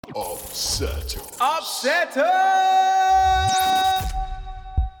Upsetter.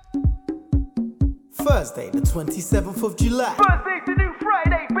 Thursday, the 27th of July. Thursday's the new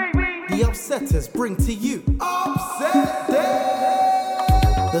Friday, baby. The Upsetters bring to you Upset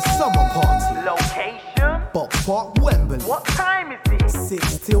Day, the summer party. Location? Box Park, Wembley. What time is it?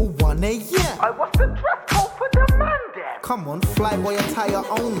 6 till 1 a.m. What's the dress code for the man then? Come on, flyboy attire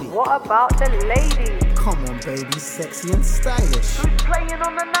only. What about the ladies? Come on, baby, sexy and stylish. Who's playing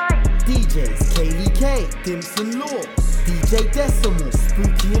on the night? DJs, KDK, Dimson Laws, DJ Decimal,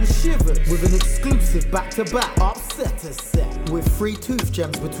 Spooky and Shivered, with an exclusive back-to-back Upsetter set, with free tooth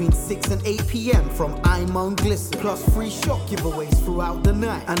gems between 6 and 8 p.m. from Imon Glisten, plus free shock giveaways throughout the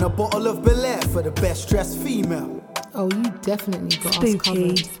night, and a bottle of Bel Air for the best dressed female. Oh, you definitely got Spooky, us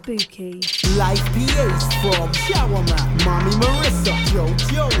covered. spooky. Live PAs from Showerman, Mommy Marissa,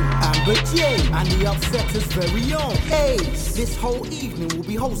 Joey, Amber J, and the Upsetters' very own Ace. This whole evening will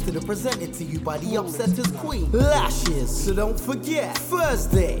be hosted and presented to you by the Upsetters' Queen, Lashes. So don't forget,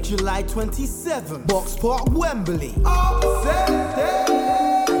 Thursday, July 27th, Box Park, Wembley. Upset Day.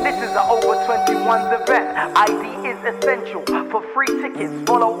 This is an over 21s event. ID is essential. For free tickets,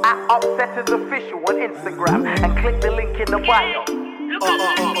 follow at Upsetters Official on Instagram and click the link in the bio.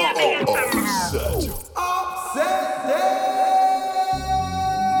 Upsetter. Upset Day.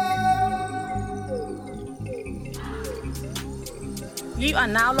 You are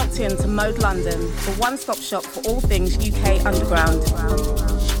now locked in to Mode London, the one-stop shop for all things UK underground.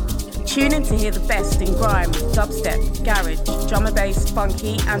 Tune in to hear the best in grime, dubstep, garage, drum and bass,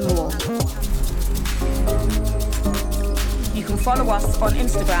 funky and more. You can follow us on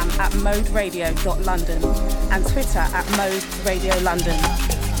Instagram at moderadio.london and Twitter at moderadiolondon.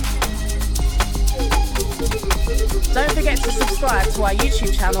 Don't forget to subscribe to our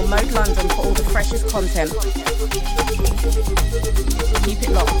YouTube channel Mode London for all the freshest content. Keep it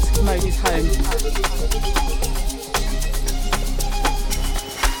locked, Mode is home.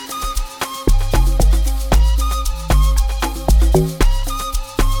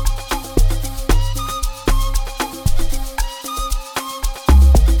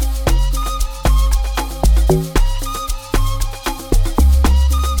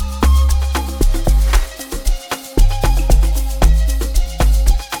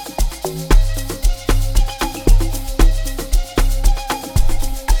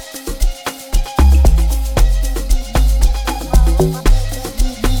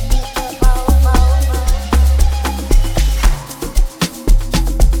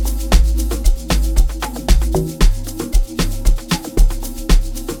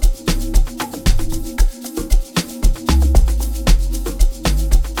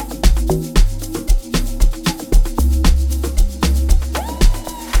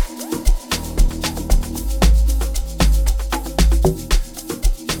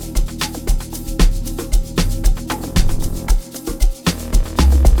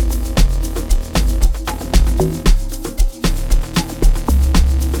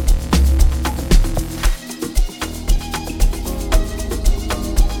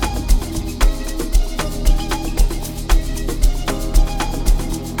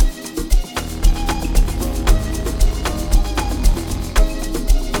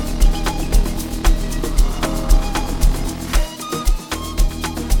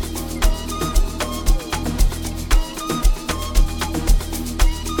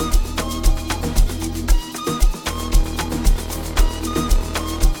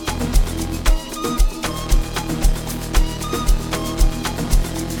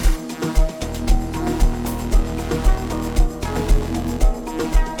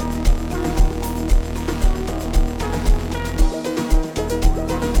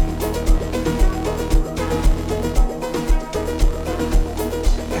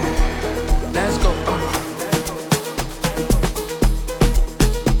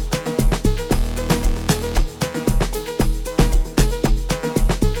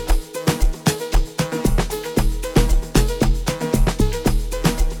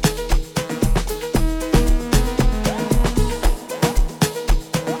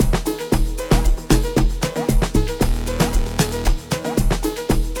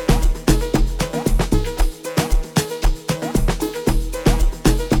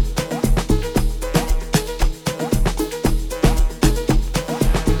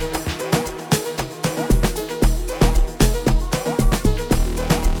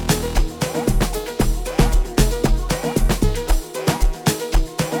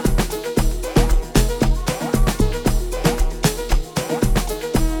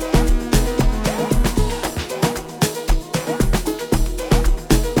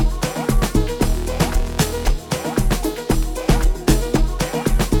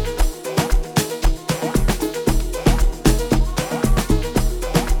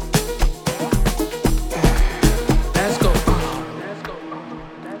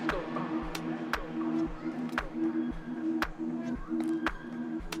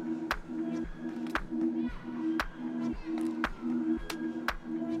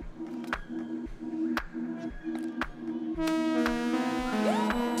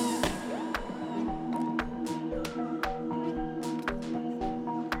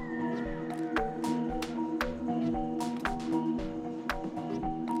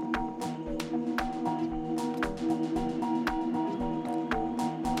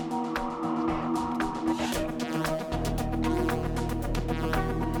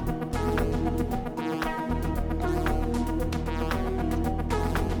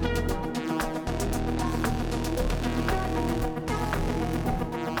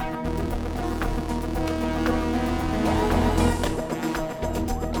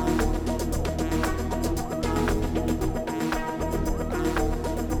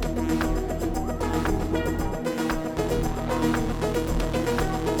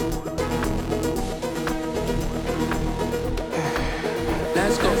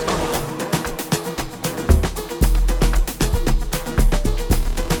 Let's go.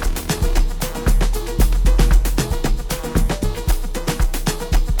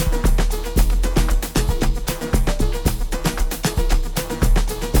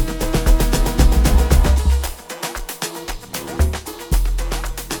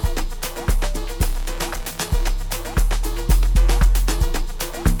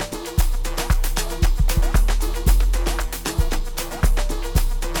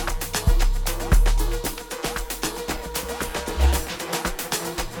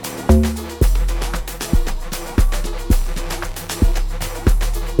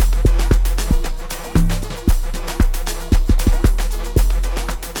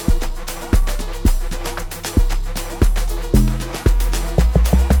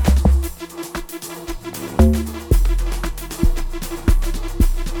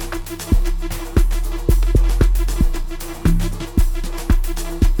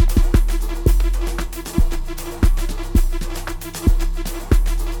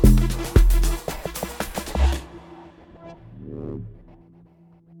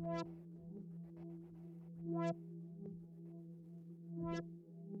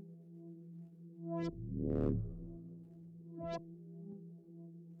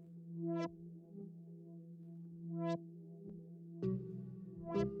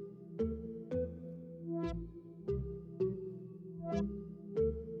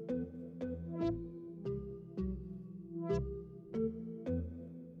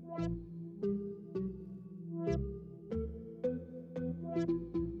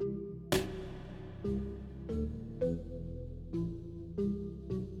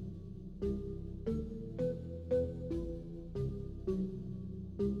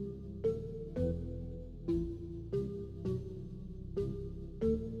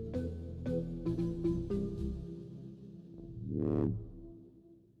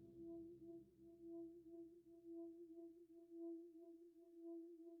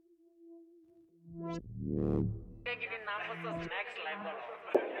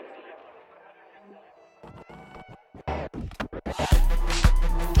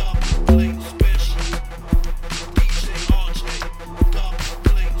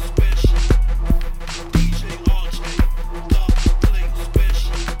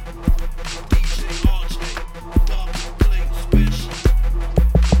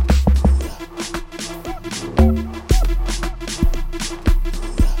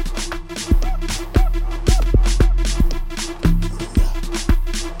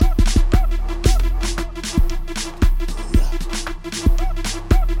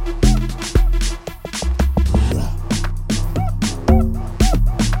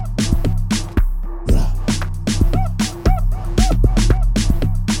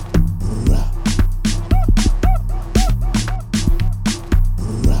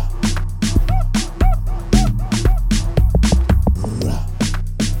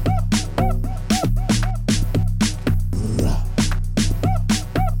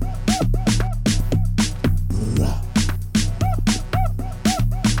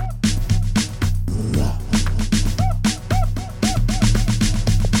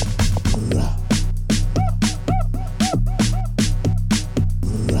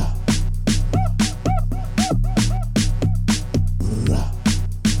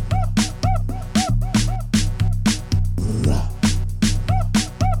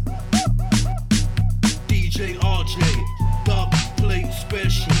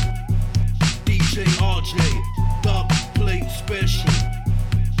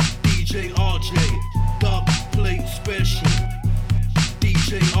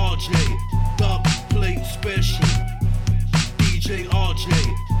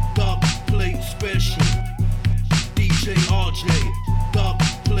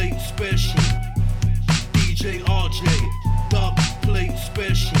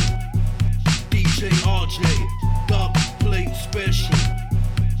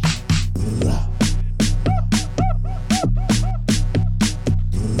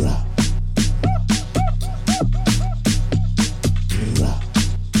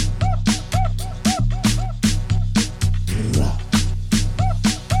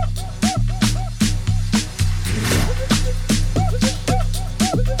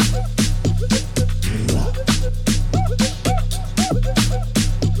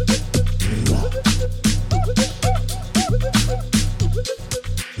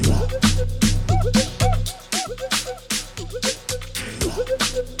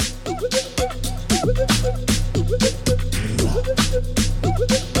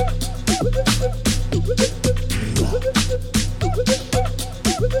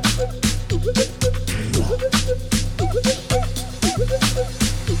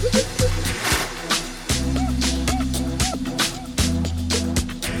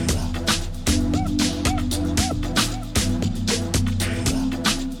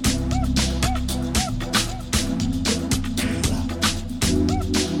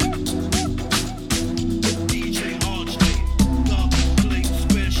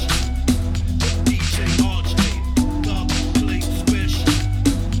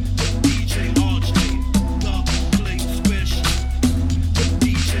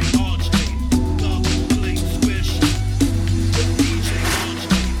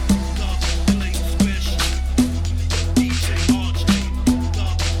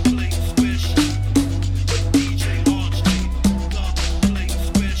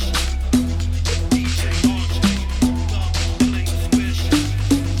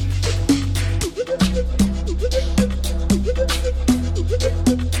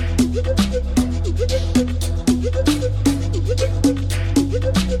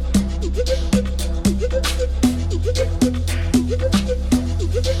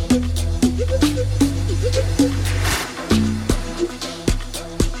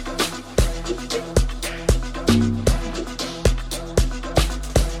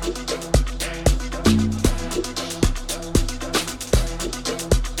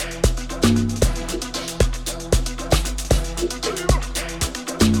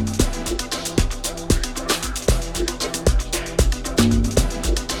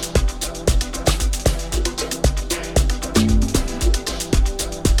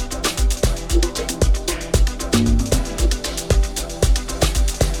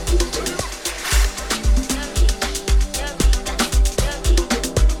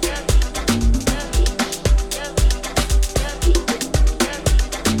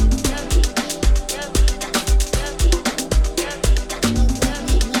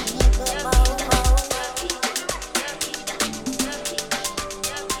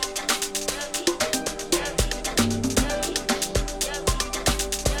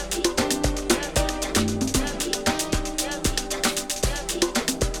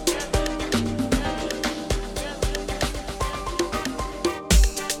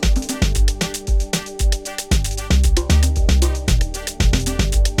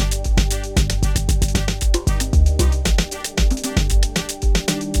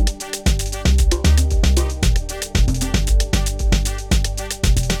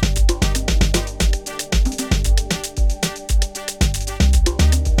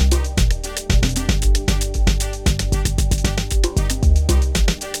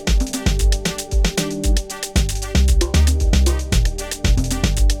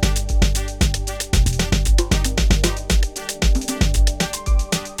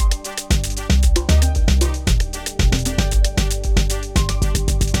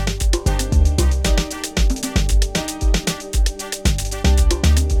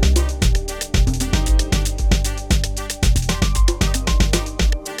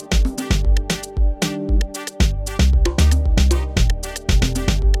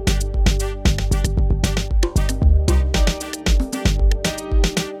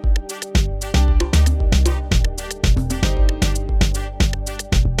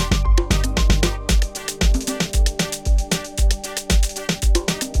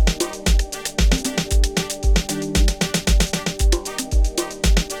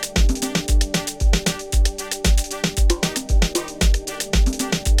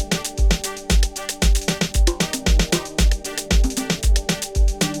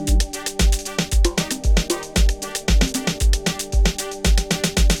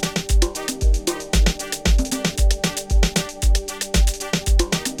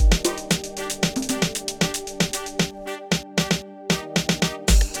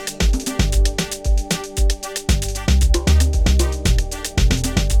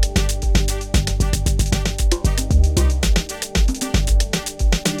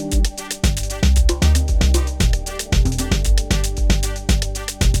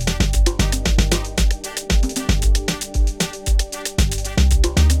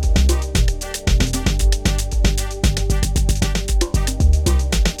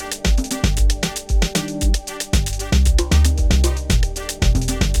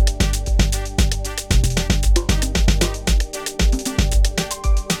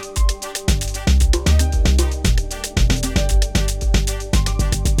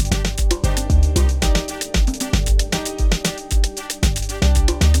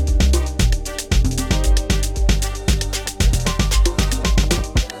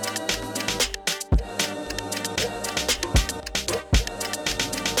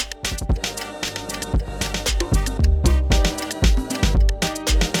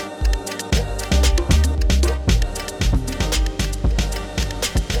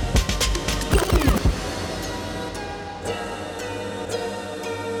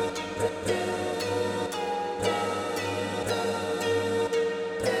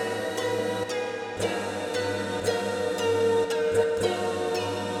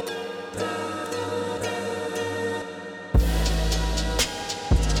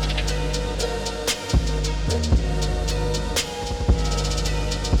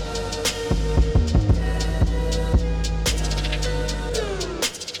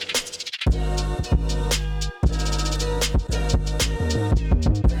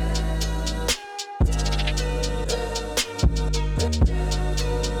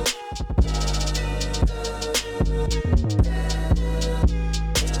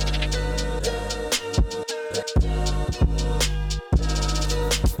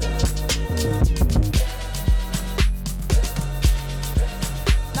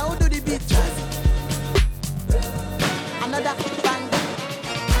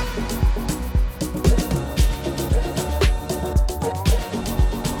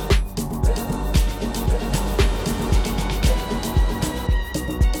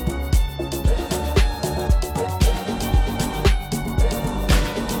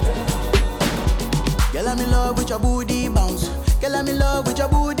 I'm in love with your booty bounce. Girl, I'm in love with your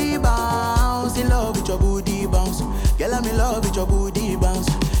booty bounce. In love with your booty bounce. Girl, I'm in love with your booty bounce.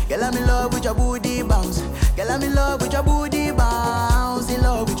 Girl, I'm in love with your booty bounce. Girl, I'm in love with your booty bounce. In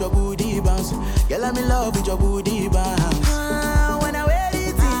love with your booty bounce. Girl, I'm in love with your booty bounce. When I wear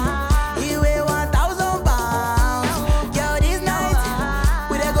it, you weigh 1,000 pounds. Girl, this night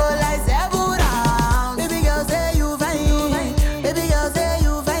we dey go like 7 rounds. Baby girl, say you fine. Baby girl, say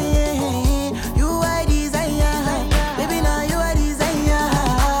you fine. You are desire. Baby, now you are desire.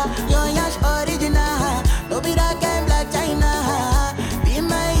 Your yash original. No be that kind black China. Be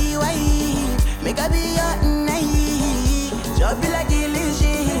my wife. Make I be your night. Just be like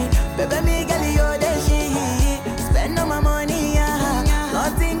illusion. Baby, me girl, you're the shit. Spend all my money,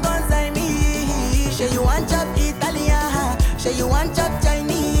 nothing concern me. Say you want chop Italian. Say you want chop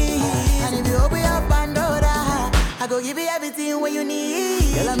Chinese. And if you open your Pandora, I go give you everything what you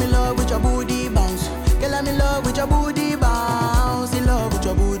need. Girl, I'm in love with your booty bounce. Girl, I'm in love with your booty bounce. In love with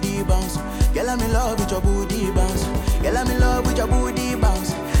your booty bounce. Girl, I'm in love with your booty bounce. Girl, I'm in love with your booty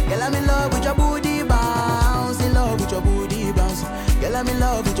bounce. Girl, I'm in love with your booty bounce. In love with your booty bounce. Girl, I'm in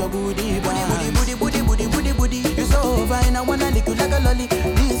love with your booty bounce. Booty, booty, booty, booty, booty. You so fine, I wanna lick you like a lolly.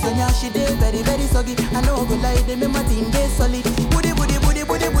 This on your shit, they very, very soggy. I know go lie, they make my team get solid. Booty, booty, booty,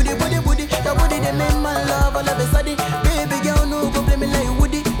 booty, booty, booty, booty. Your booty, they make my love all of a sudden. Baby girl, no go play me like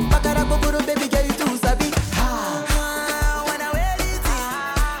Woody. Bakara go baby girl, you too sabi. When I wear it,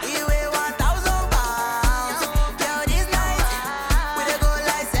 you weigh 1,000 pounds. Girl, this night we dey go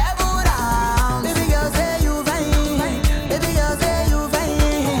like 7 rounds. Baby girl, say you fine. Baby girl, say you fine.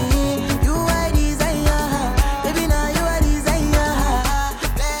 You are desire. Baby, now you are desire.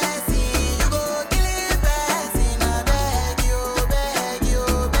 Blessing, you go kill it, blessing. I beg you, beg you,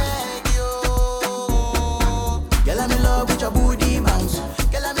 beg you. Girl, I'm in love with your booty bounce.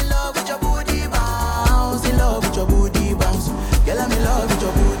 Girl, I'm in love with your booty bounce. In love with your booty bounce. Girl, I'm in love with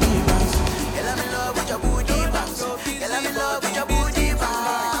your booty bounce. Girl, I'm in love with your booty bounce. Girl, I'm in love with your booty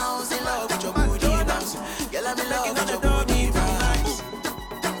bounce. In love with your booty bounce. Girl, I'm in love with your booty bounce.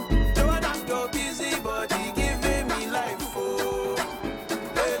 Joanna, your busy body giving me life, oh,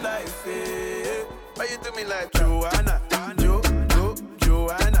 hey life, eh. Why you do me like Joanna,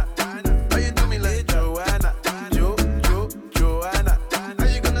 Joanna? Why you do me like Joanna, Joanna? How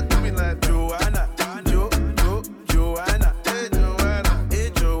you gonna do me like Joanna, Joanna? Hey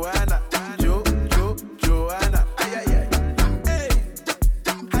Joanna, Joanna? Ay ay ay. Hey,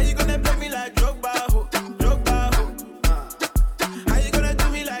 how you gonna play me like Drogba, ho? How you gonna do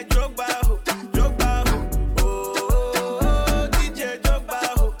me like Drogba, ho? Oh, DJ Drogba,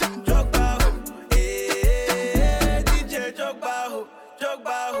 ho. Hey, DJ Drogba, ho.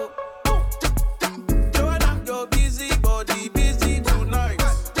 Joanna, your busy body, busy tonight.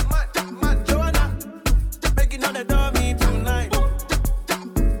 Joanna, making all the dummy tonight.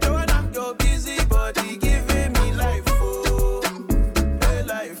 Joanna, your busy body giving me life, oh, hey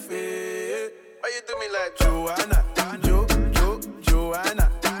life, eh. Why you do me like Joanna, Joanna?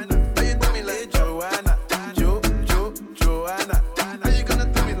 Why you do me like Joanna, Joanna? How you gonna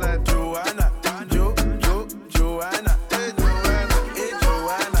do me like Joanna, Joanna? Hey Joanna, Joanna.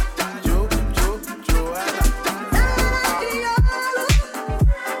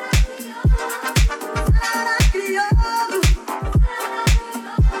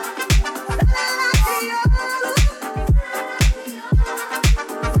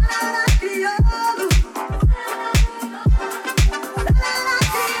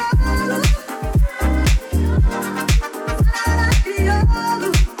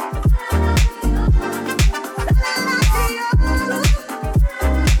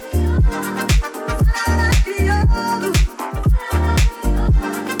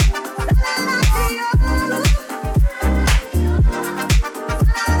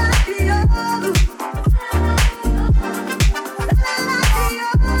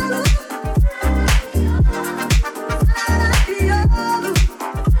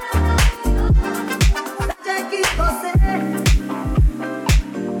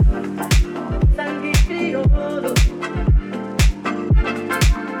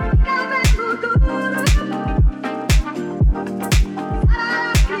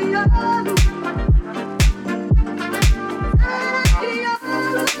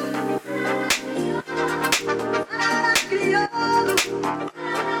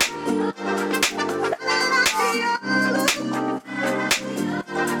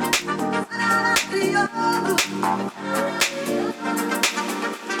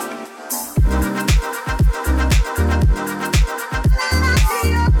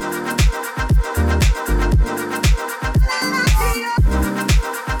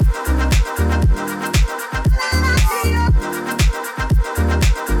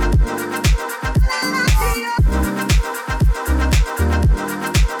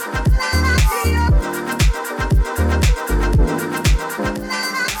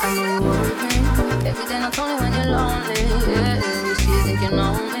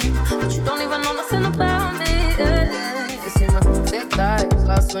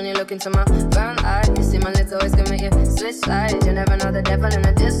 look into my brown eye. You see my lips always commit you switch sides. You never know the devil in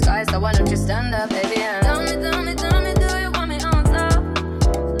a disguise. So why don't you stand up, baby? And tell me, do you want me on top?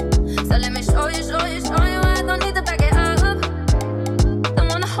 So let me show you. I don't need to back it up. Don't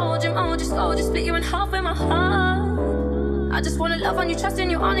wanna hold you slow, just split you in half with my heart. I just wanna love on you, trust in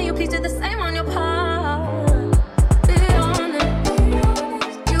you, honor you. Please do the same on your part. Be honest,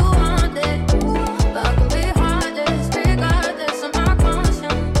 you want it, but I can be hardest, regardless of my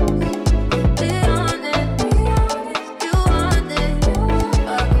conscience. Be honest, you want it,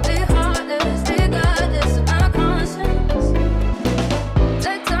 but I can be hardest, regardless of my conscience.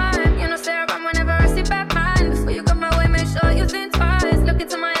 Take time, you know, stay around whenever I see bad mind. Before you come my way, make sure you think twice. Look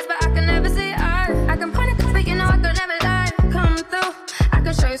into my eyes, but I can never see eyes. I can point it, but you know I could never lie. Come through, I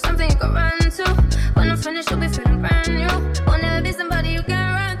can show you something you can run to. When I'm finished, you'll be feeling brand new. Won't never be somebody you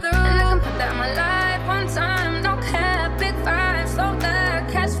can run through. And I can put that in my life one time, no cap, big five, so that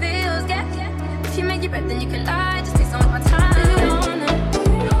catch feels, yeah. If you make it better, then you can lie. Just take some of my time.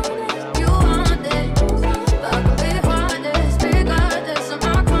 You want it, but I can be hardest, regardless of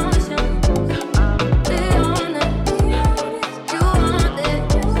my conscience. Be honest, you want it,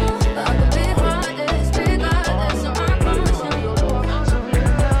 but I can be hardest, regardless of my conscience.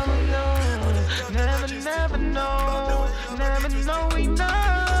 Never know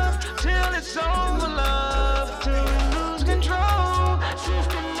enough till it's over, love, till we lose control.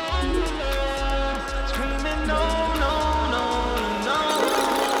 Drifting in love, screaming no.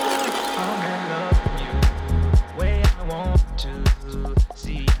 I'm in love with you, way I want to.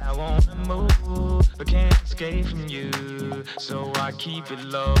 See, I wanna move, but can't escape from you. So I keep it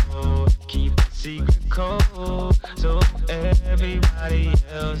low, keep the secret cold, so everybody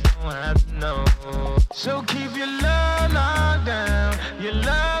else don't have to know. So keep your love locked down, your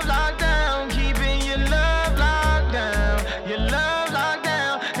love locked down, keeping your love locked down, your love locked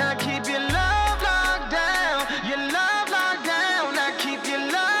down. Now keep your love locked down, your love locked down. Now keep your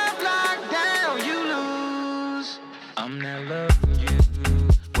love locked down. You lose. I'm not loving you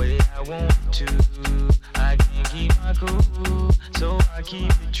way I want to. I can't keep my cool, so I keep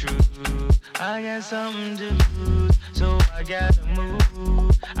it true. I got something to lose, so I gotta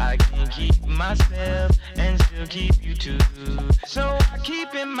move. I can't keep myself and still keep you too. So I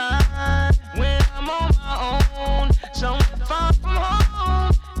keep in mind when I'm on my own, somewhere far from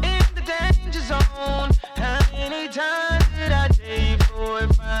home, in the danger zone. How many times did I tell you before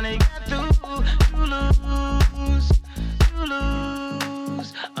it finally got through? You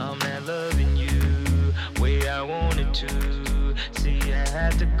lose. I'm not loving you way I wanted to. See, I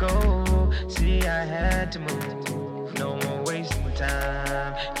had to go. See, I had to move. No more wasting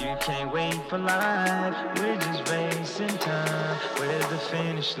time. You can't wait for life. We're just wasting time. Where's the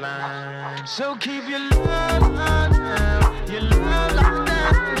finish line? So keep your love locked down. Your love locked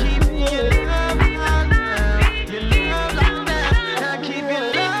down. Keep your love locked down. Your love locked down. Now keep your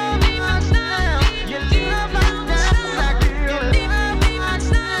love locked down. Your love locked down. Now keep your love locked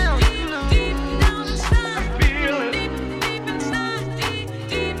down. You lose. I feel it.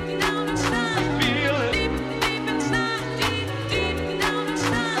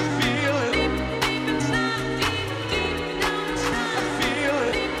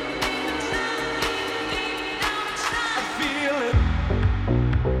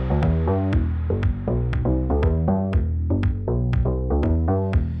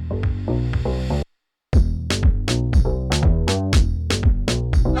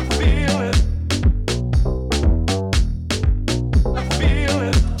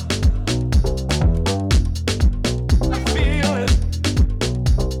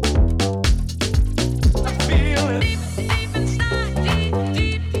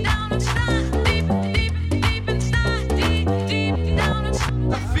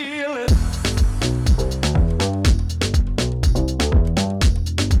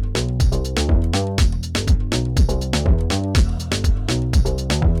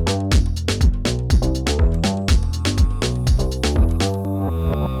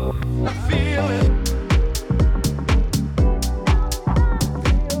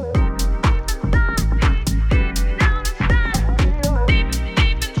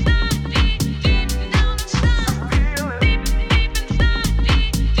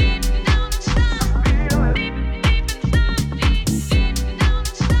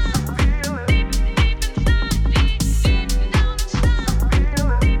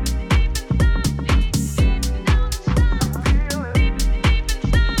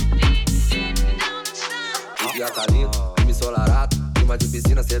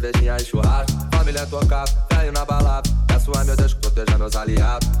 cervejinha e churrasco. Família tocado, velho na balada. Peço a meu Deus que proteja meus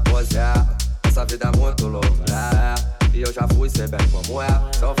aliados. Pois é, essa vida é muito louca, E eu já fui, cê bem como é.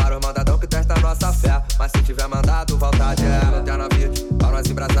 São vários mandadão que testam nossa fé. Mas se tiver mandado, vontade é. Lanterna verde, pra nós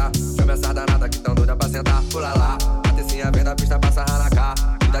embrasar. Chama essa danada que tão doida pra sentar. Pula lá, a tecinha vem da pista pra sarrar na cá.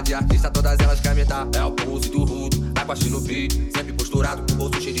 Vida de artista, todas elas querem me dar. É o pulse do rudo, água no beat. Sempre posturado, com o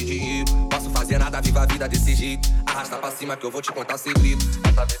bolso cheio de dinheiro. Posso fazer nada, viva a vida desse jeito. Arrasta pra cima que eu vou te contar um segredo.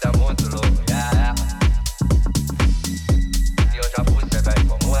 Essa vida é muito louca, yeah. E eu já fui, cê bem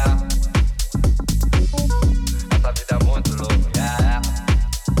como é. Essa vida é muito louca, yeah.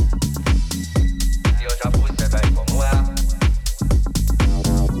 E eu já fui, cê bem como é.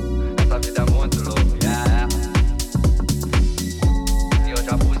 Essa vida é muito louca, yeah. E eu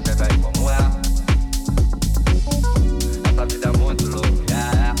já fui, cê bem como é. Essa vida é muito louca,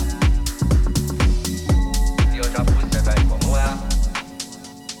 yeah. E eu já fui, cê bem como é.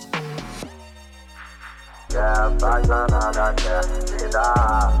 Quer faz nada, quer me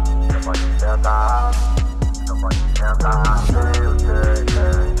dar. Não pode tentar, não pode tentar. Eu sei que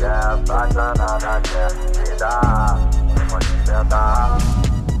quer faz nada, quer me dar. Não pode tentar,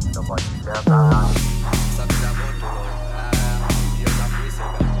 não pode tentar. Essa vida é muito louca, e eu já fui, cê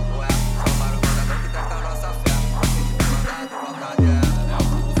bem como é. São vários mandadão que testam a nossa fé. Se tiver mandado, vontade é. É o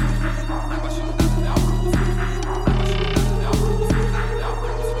pulso do rudo, água chiludada. É o pulso do rudo, água chiludada. É o pulso do rudo, é o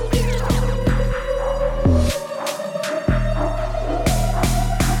pulso do rudo.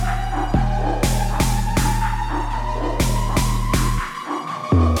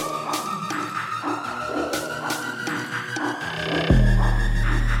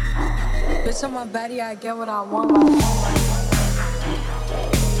 Bitch, I'm a baddie, I get what I want.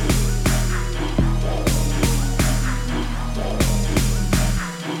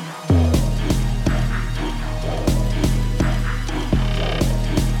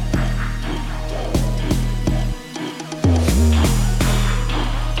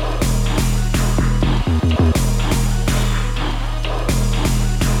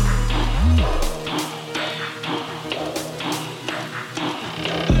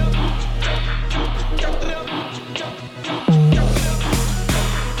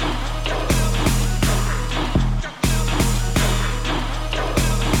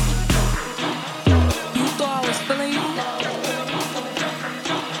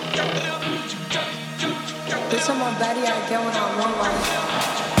 Bitch, I'm a baddie, I get what I want, like.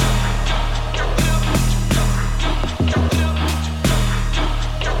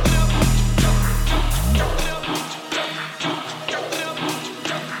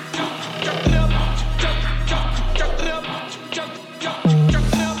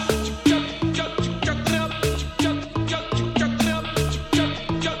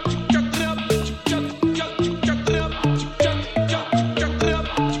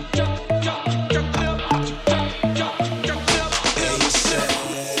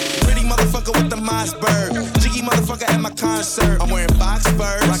 Jiggy motherfucker at my concert. I'm wearing box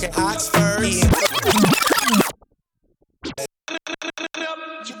spurs, rocking Oxfords.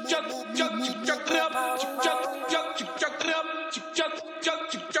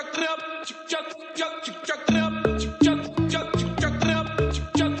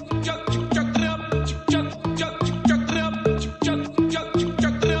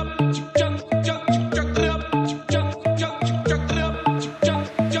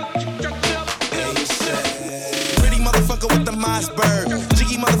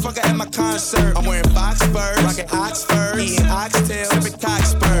 Jiggy motherfucker at my concert. I'm wearing box spurs, rocking Oxfords, eating oxtails, sipping cock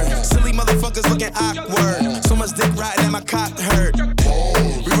spur. Silly motherfuckers looking awkward. So much dick riding and my cock hurt.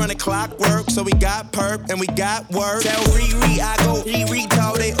 We running clockwork, so we got perp and we got work. Tell Riri I go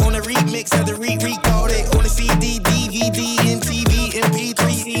re-retarded on the remix, had to re-recorded on the CD, DVD, MTV,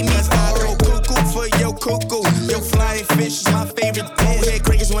 MP3, mix. I go cuckoo for your cuckoo. Yo, flying fish is my favorite. Go ahead,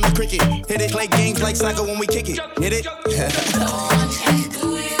 crickets when I cricket. Hit it, play games like soccer when we kick it. Hit it.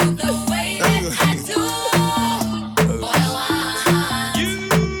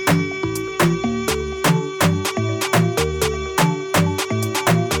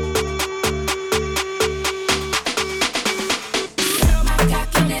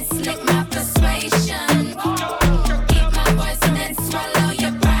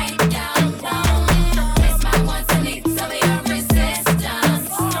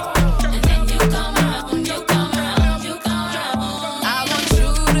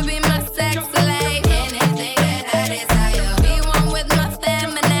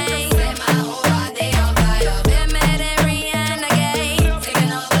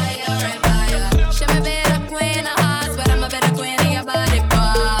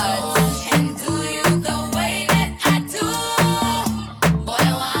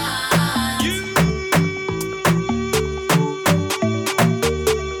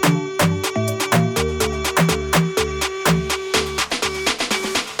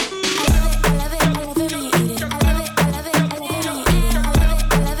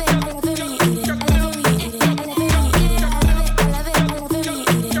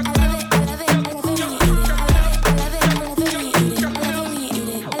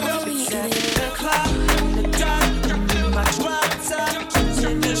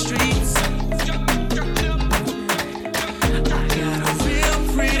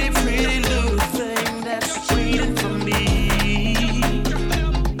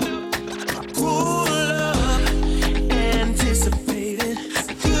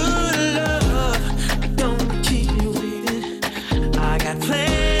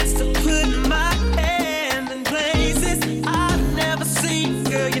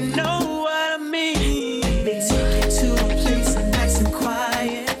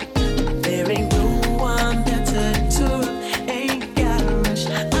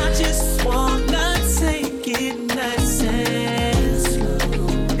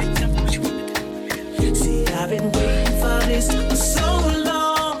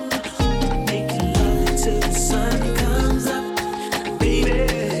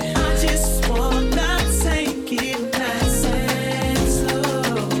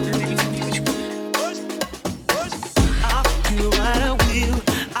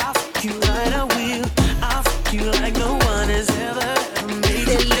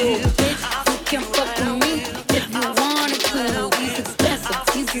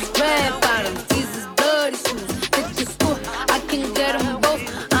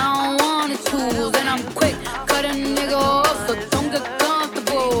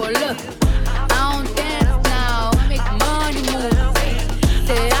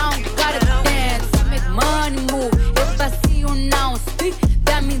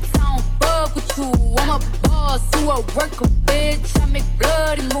 a worker, bitch. I make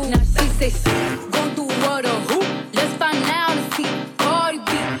bloody moves. Now she say she gon' do what or who? Let's find out and see. Cardi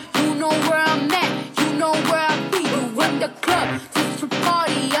B, you know where I'm at, you know where I be. You in the club, just for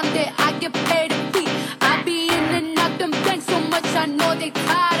party. I'm there, I get paid a fee. I be in and out them banks so much, I know they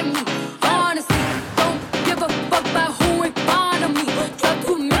tired of me. Honestly, don't give a fuck about who ain't fond of me. Drop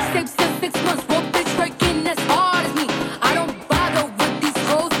 2 mixtapes in 6 months, what bitch working as hard as me? I don't bother with these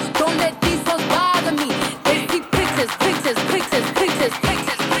hoes, don't let these hoes bother me. They see pictures, pictures, pictures, pictures,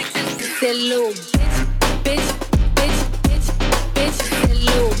 pictures, pictures. Say little bitch, bitch, bitch, bitch, bitch. Say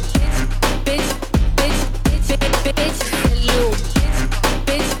little bitch, bitch, bitch, bitch, bitch, bitch. Say little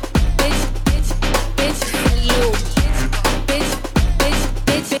bitch, bitch, bitch, bitch, bitch. Say little bitch, bitch,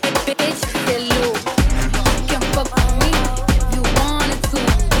 bitch, bitch, bitch. Say little. You can fuck with me if you wanted to.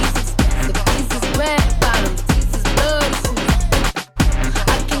 These expensive, these is red bottoms, these is blood shoes.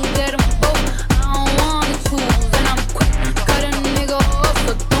 I can get them both, I don't wanna choose. And I'm quick, cut a nigga off,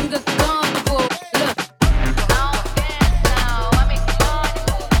 so don't get comfortable. Look, I don't dance now, I make money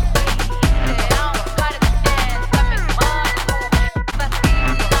move. I don't gotta dance, I make money move. If I see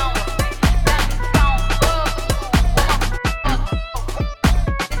you now, that means don't fuck.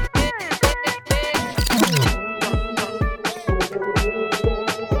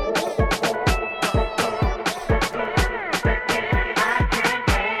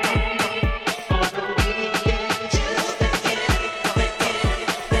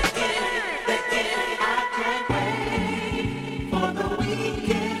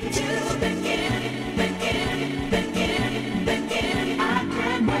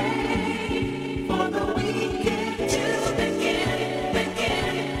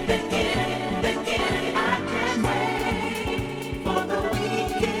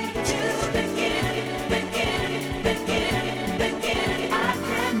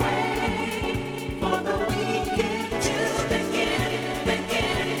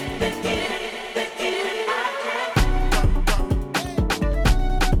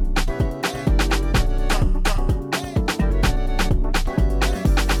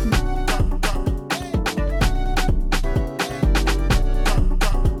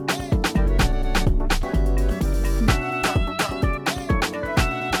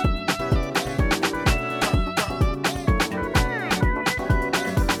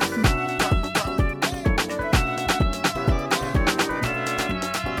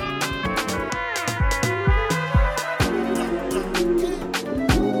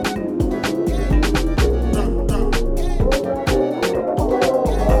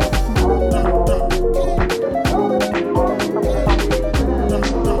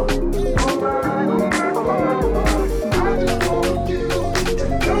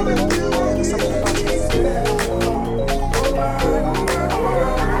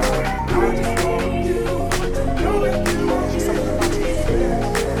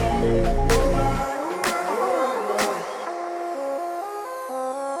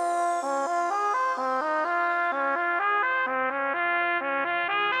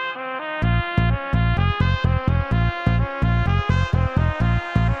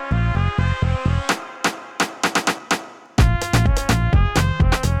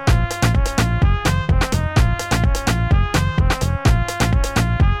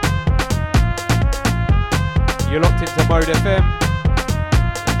 You're locked into Mode FM,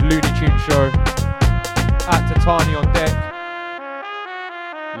 Looney Choonz show, at Tany on deck,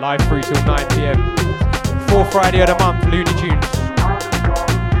 live through till 9 PM. 4th Friday of the month, Looney Choonz.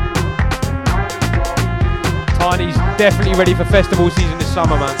 Tany's definitely ready for festival season this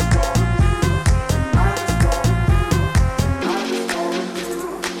summer, man.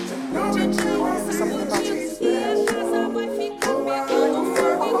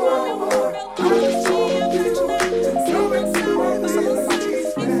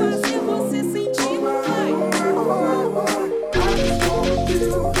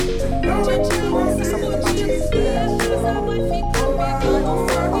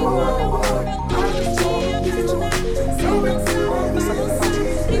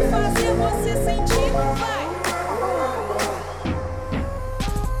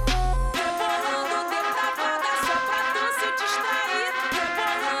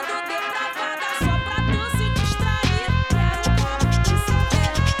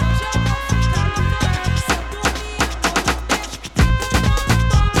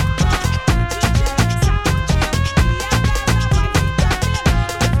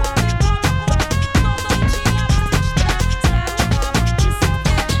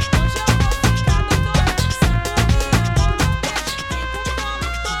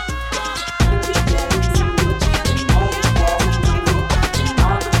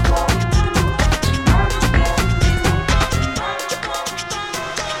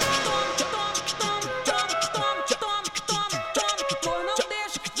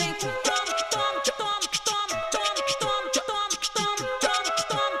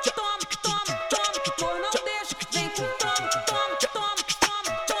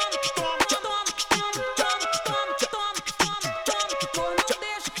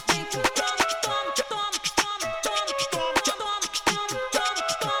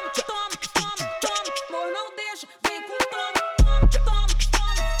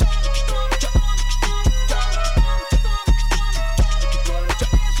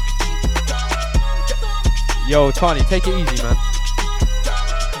 Yo, Tany, take it easy, man.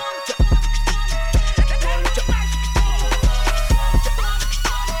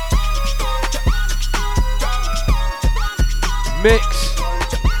 Mix.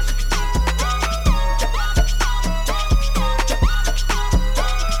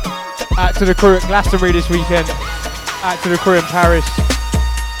 Out to the crew at Glastonbury this weekend. Out to the crew in Paris.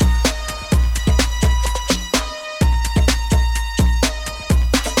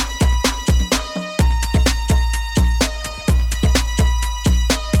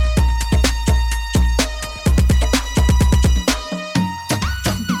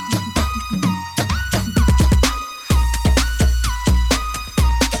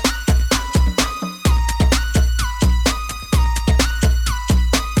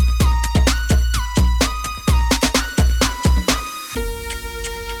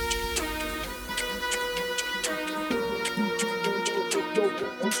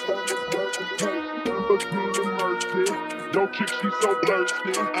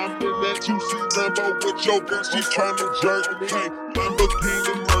 Yo, girl, she tryna jerk me. Hey,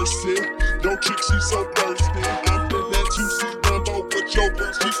 Lamborghini Mercy. Yo, chick, she so thirsty. I'm in that 2C Lambo with your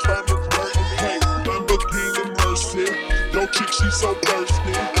girl, she tryna jerk me. Hey, Lamborghini Mercy. Yo, chick, she so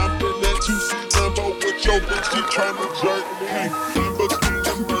thirsty. I'm in that 2C Lambo with your girl, she tryna jerk me. Hey,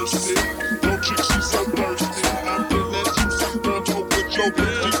 Lamborghini Mercy. Yo, chick, she so thirsty. I'm in that 2C Lambo with your girl,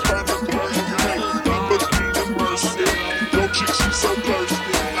 she tryna jerk me. Hey, Lamborghini Mercy. Yo, chick, she so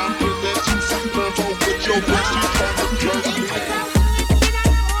thirsty. I'm in that 2C Lambo with your girl, she tryna jerk me.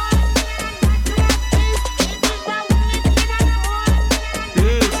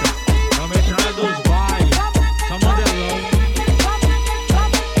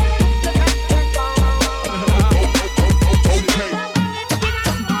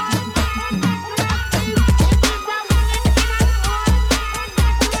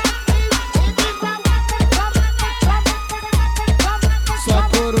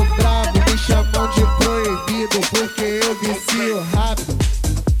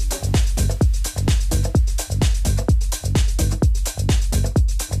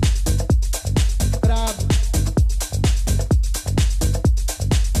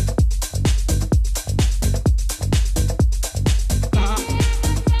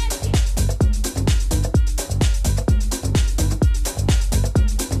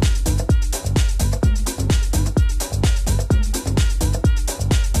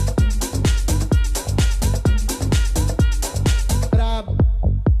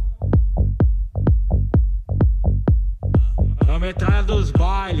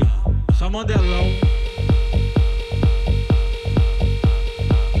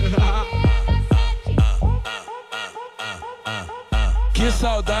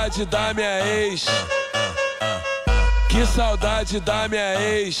 Da minha ex, que saudade da minha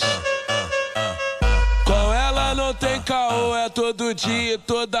ex. Com ela não tem caô, é todo dia e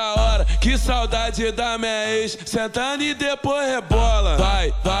toda hora. Que saudade da minha ex, sentando e depois rebola.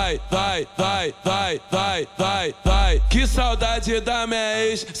 Vai, vai, vai, vai, vai, vai, vai, vai. Que saudade da minha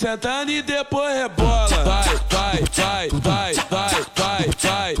ex, sentando e depois rebola. Vai, vai, vai, vai, vai, vai,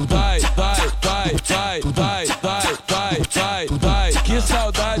 vai, vai, vai, vai, vai, vai, vai, vai, vai, vai. Que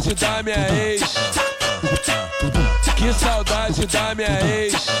saudade da minha ex. Que saudade da minha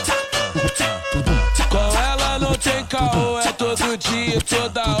ex. Com ela não tem caô, é todo dia e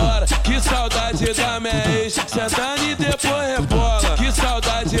toda hora. Que saudade da minha ex, sentando e depois rebola. Que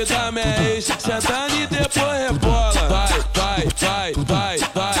saudade da minha ex, sentando e depois rebola. Vai, vai, vai, vai,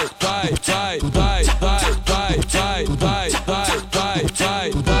 vai, vai, vai, vai, vai, vai, vai, vai, vai, vai,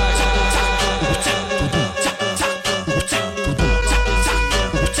 vai, vai.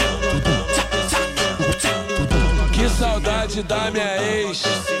 Que saudade da minha ex.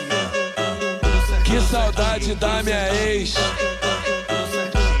 Que saudade da minha ex.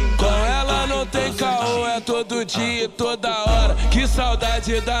 Com ela não tem caô, é todo dia e toda hora. Que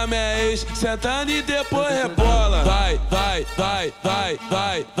saudade da minha ex, sentando e depois rebola. Vai, vai, vai, vai,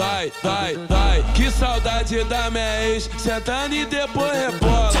 vai, vai, vai, vai. Que saudade da minha ex, sentando e depois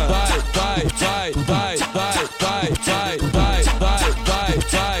rebola. Vai, vai, vai, vai, vai, vai, vai, vai, vai, vai, vai,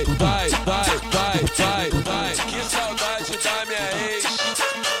 vai, vai, vai, vai, vai. Que saudade da minha ex.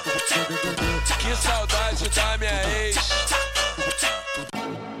 Que saudade da minha ex.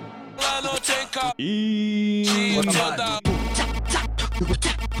 Ela não tem caô. Dia toda.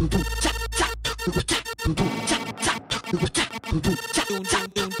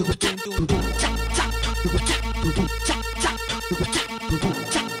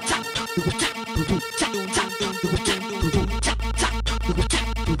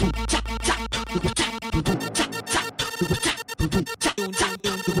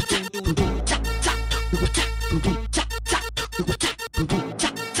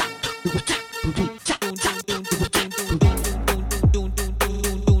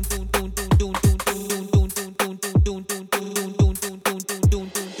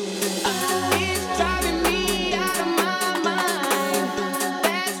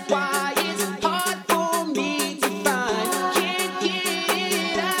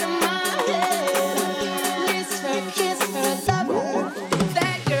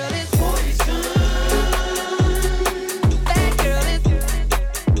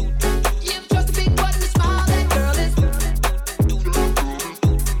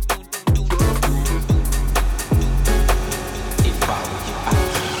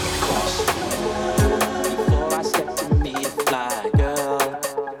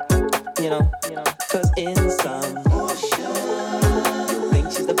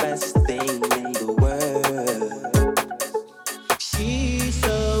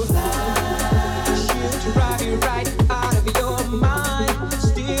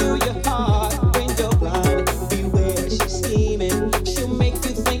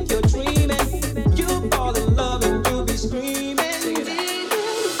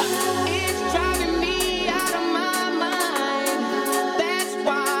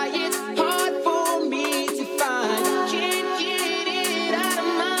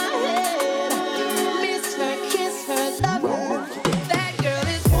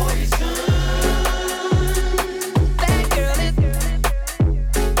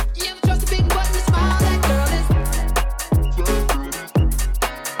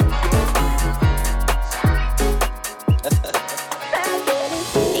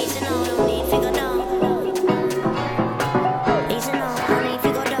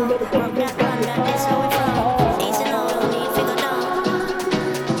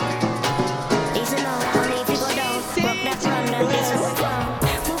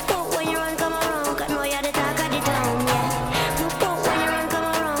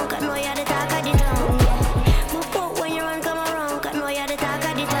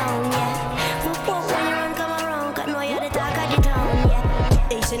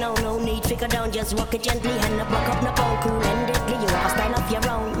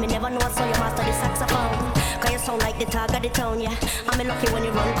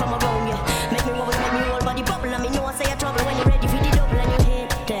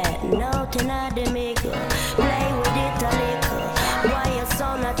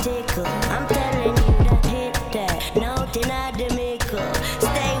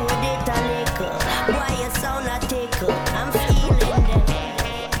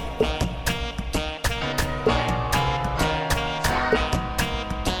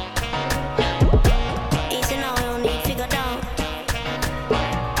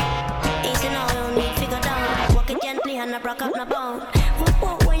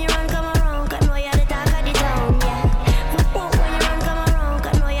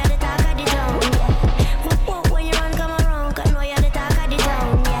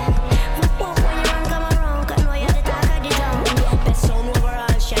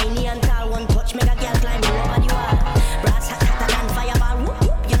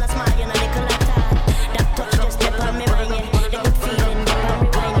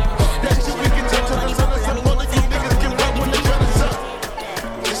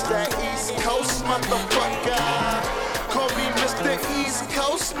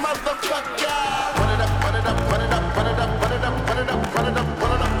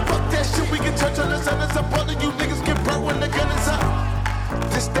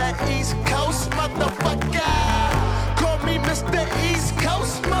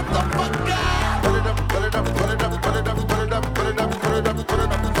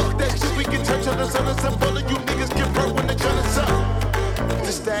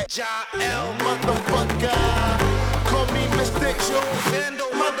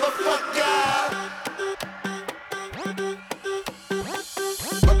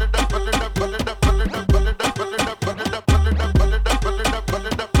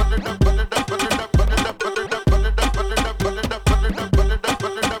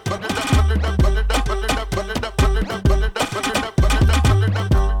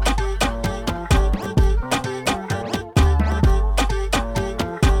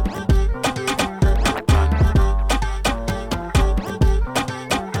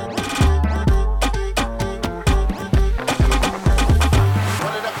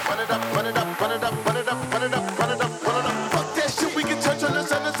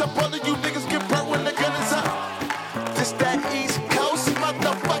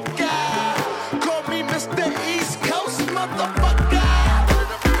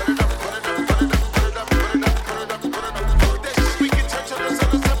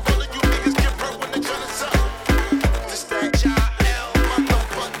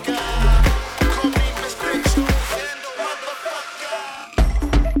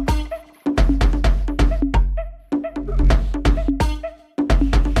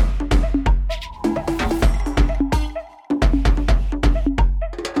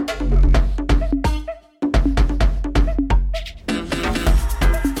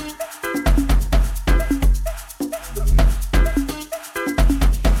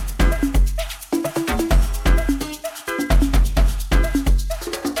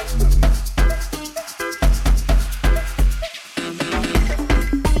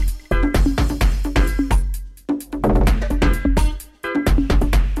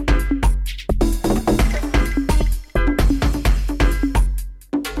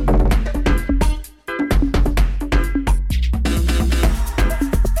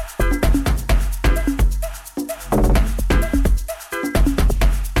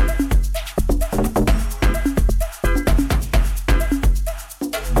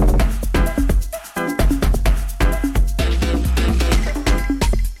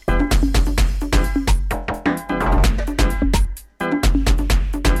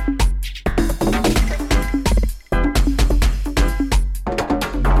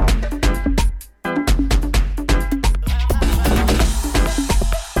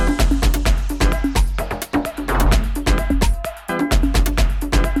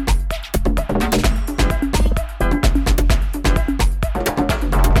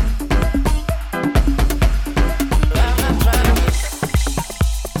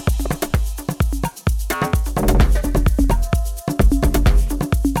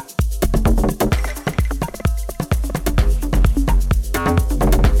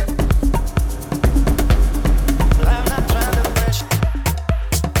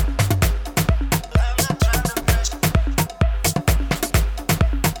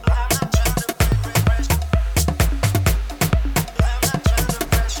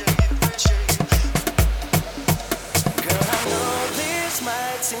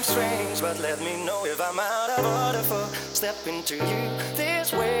 but let me know if I'm out of order for stepping to you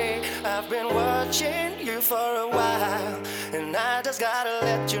this way. I've been watching you for a while, and I just gotta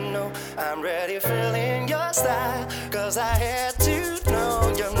let you know I'm ready filling your style. Cause I had to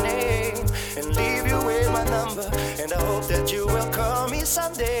know your name and leave you with my number, and I hope that you will call me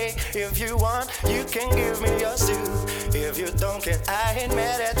someday. If you want, you can give me yours too. If you don't, can I ain't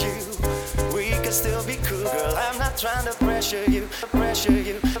mad at you. We can still be cool, girl. I'm not trying to pressure you, pressure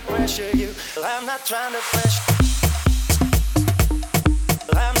you, pressure you. I'm not trying to pressure.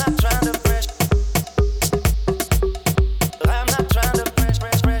 I'm not trying to pressure. I'm not trying to pressure.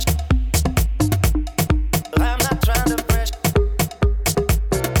 I'm not trying to pressure.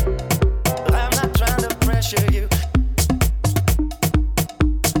 I'm not trying to pressure you.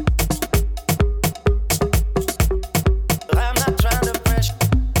 I'm not trying to pressure.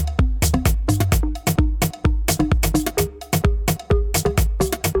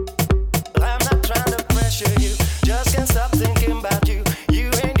 I'm not trying to pressure you. Just can't stop thinking about you. You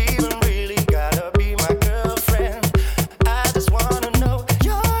ain't even really gotta be my girlfriend. I just wanna know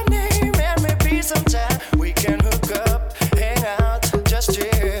your name, and maybe sometime we can hook up, hang out, just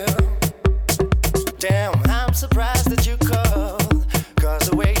chill. Damn, I'm surprised that you called. Cause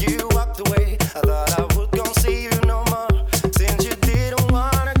the way you walked away, I thought I would gon' see you no more. Since you didn't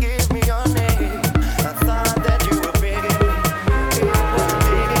wanna give me your name, I thought that you were begging me. It was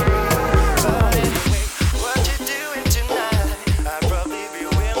digging me. But anyway, what you doing tonight? I'd probably be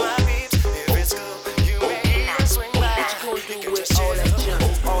with my peeps. If it's cool, you may even swing by. You can just chill.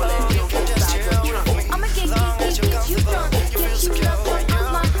 You can just chill with me. Long as you're comfortable, you feel secure when you're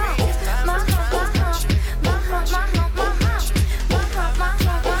with me.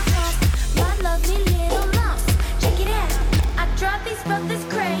 My lovely little lumps, check it out. I drive these brothers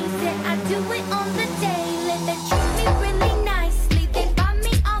crazy. I do it on the daily. They treat me really nicely. They buy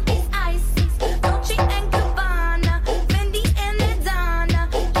me all these ices, Dolce and Gabbana, Fendi and Adana.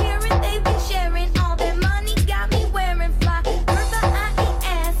 Karen, they've been sharing all their money, got me wearing fly. Further, I ain't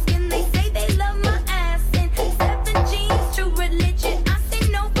asking. They say they love my ass in 7 jeans, true religion. I say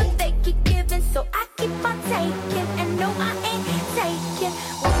no, but they keep giving, so I keep on taking. And no, I ain't taking.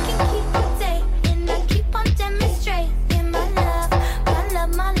 We can keep on dating. I keep on demonstrating my love, my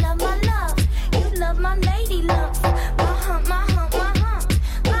love, my love, my love. You love my lady lumps, my hump, my hump, my hump.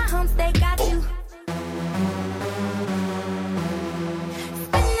 My humps, they got you.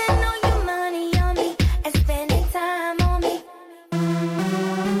 Spending all your money on me and spending time on me.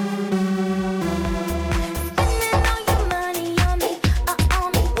 Spending all your money on me, on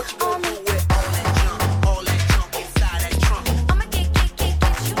me, on me. I'ma get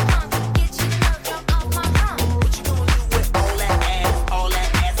you drunk, get you drunk off my hump.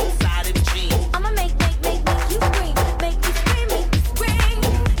 I'ma make you scream, make you scream,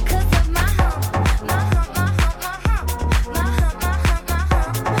 cause of my hump, my hump, my hump, my hump, my hump, my hump, my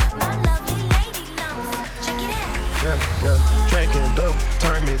hump, my lovely lady lumps. Check it out. Yeah. Drinking dope,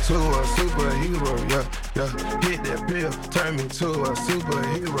 turn me to a superhero, yeah. Hit that pill, turn me to a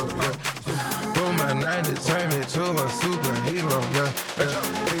superhero, yeah. Boom my 90, turn me to a superhero, yeah.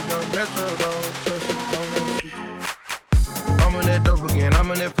 I'm on that dope again,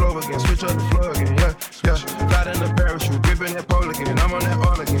 I'm on that flow again, switch up the flow again, yeah. Fly in the parachute, gripping that pole again, I'm on that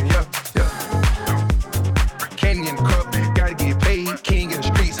all again, yeah. Candy in the cup, gotta get paid, king in the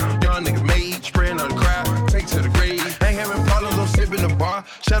streets, young nigga made, spraying on the crowd, take to the grave. Ain't having problems, I'm sipping the bar.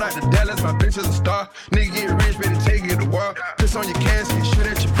 Shout out to Dallas, my bitch is a star. Nigga get rich, better take it to war. Piss on your casket, shoot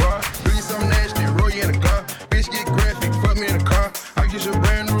at your bar. Do you something nasty, roll you in the car. Bitch get graphic, fuck me in the car. I get you a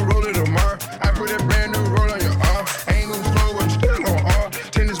brand new roller tomorrow. I put that brand new roll on your arm. Ain't moving slow, I'm still on R.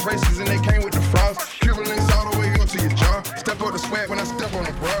 Tennis braces and they came with the frost. Cuban links all the way up to your jaw. Step on the swag when I step on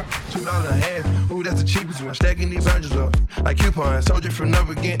the bra. $2 a half, ooh, that's the cheapest one. Stacking these hundreds up like coupons. Told you from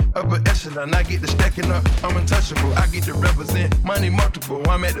never again, upper echelon. I get the stacking up, I'm untouchable. I get to represent money multiple.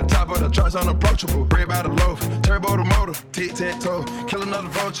 I'm at the top of the charts, unapproachable. Bread by the loaf, turbo the motor, tic-tac-toe. Kill another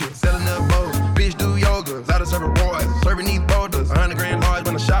vulture, selling up bowls. Bitch do yoga, out of serving rewards. Serving these boulders, 100 grand large.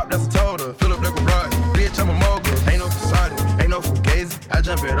 When I shop, that's a total. Fill up the garage, bitch, I'm a mogul. Ain't no facade, ain't no fugazi. I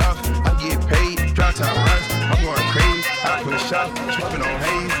jump it off, I get paid. Drop top runs, I'm going crazy. I put a shot, smoking on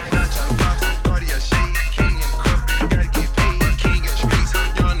haze. Cartier shade, king in the cup, gotta get paid. King in the streets,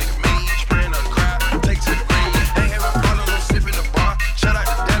 young nigga made, spraying on the crowd, take to the grave. Ain't having problems, I'm sipping the bar. Shout out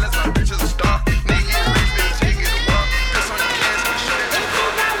to Dallas, my bitch is a star. Nigga get rich, better take it to war. Piss on your gas, and shoot at your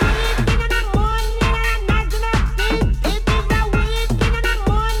car.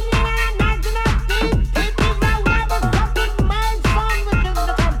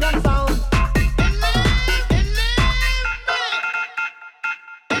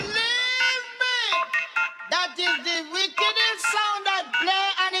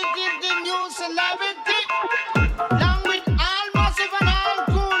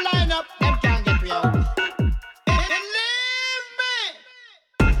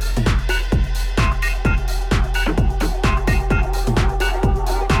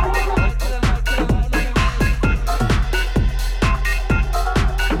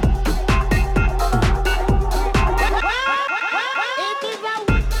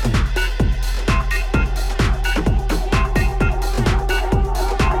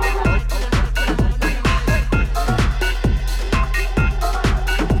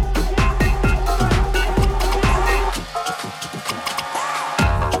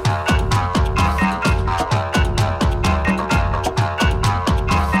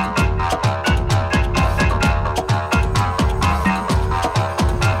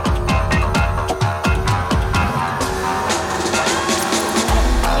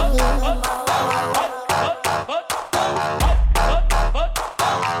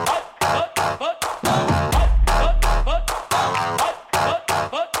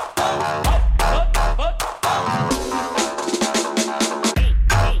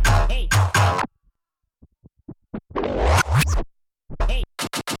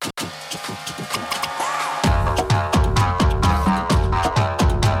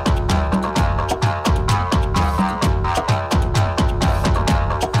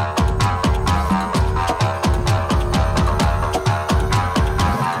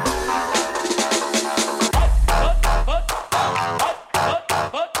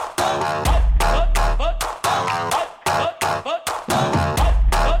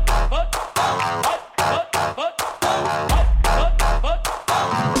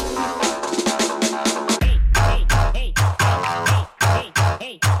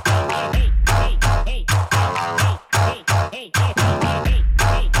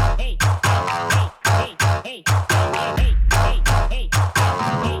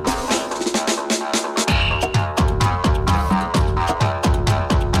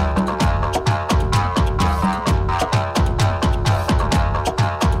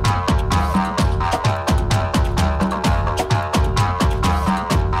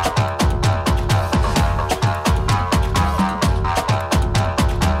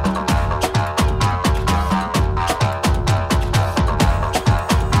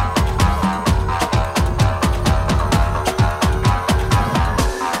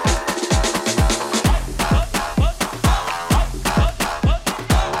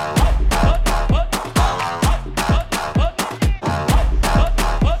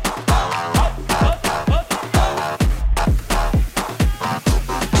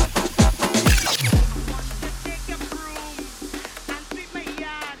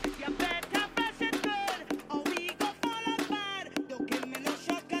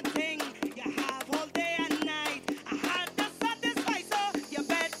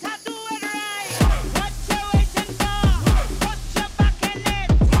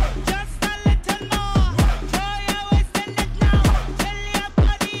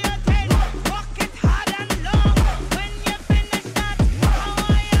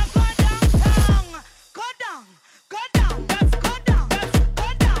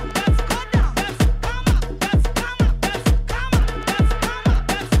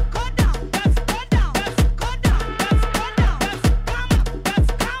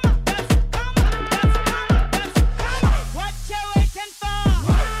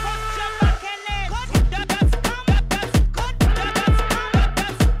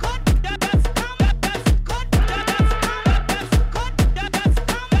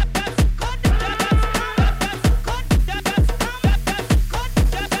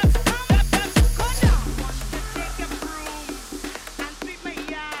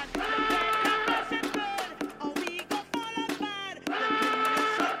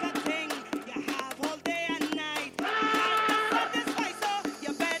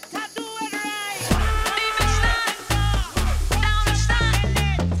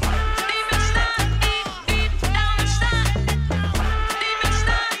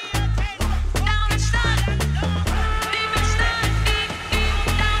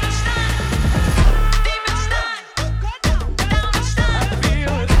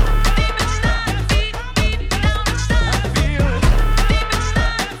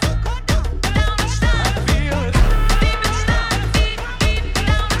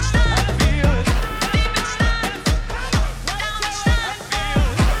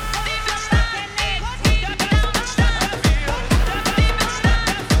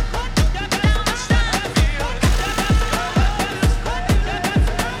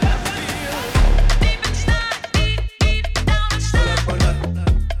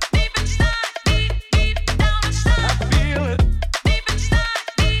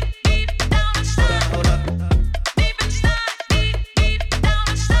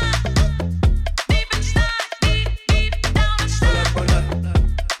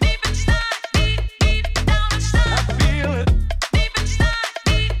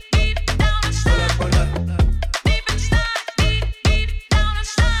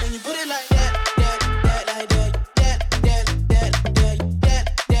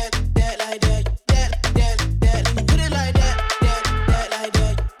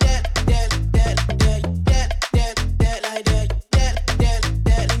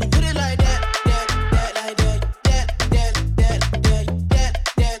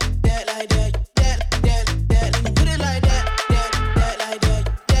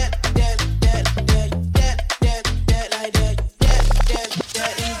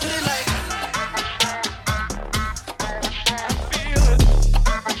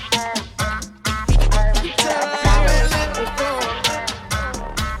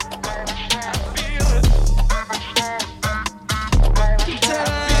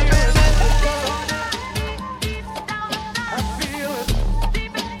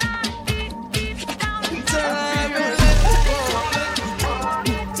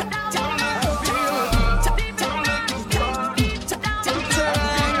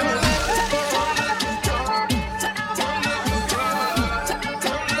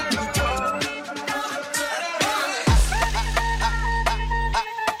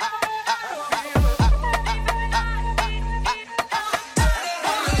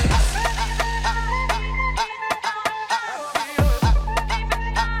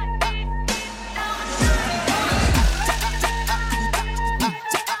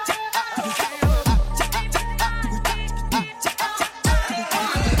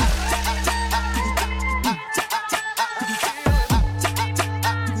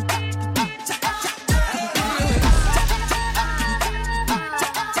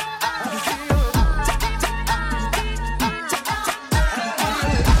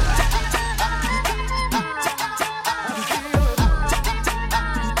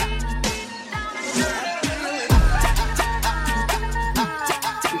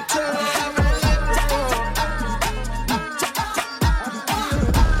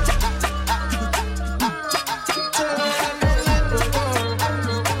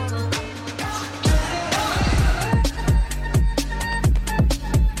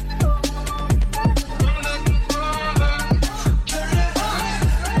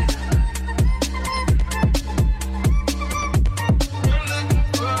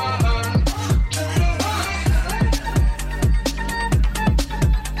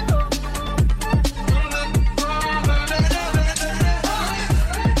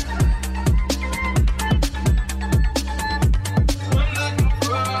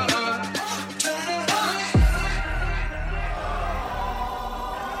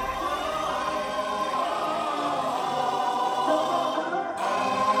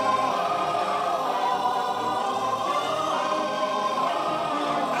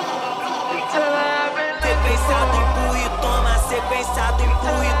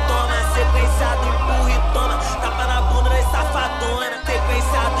 empurra e toma. Sequenciado, empurra e toma. Tapa na bunda das safadona.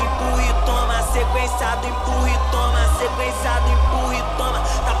 Sequenciado, empurra e toma. Sequenciado, empurra e toma. Sequenciado, empurra e toma.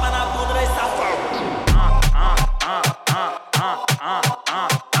 Tapa na bunda das safadona.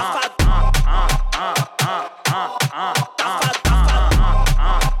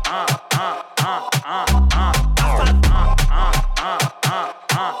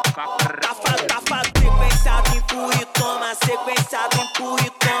 Sequenciado, empurra e toma. Sequenciado, empurra e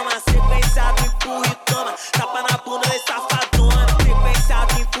toma. Sequenciado, empurra e toma. Tapa na bunda das safadona.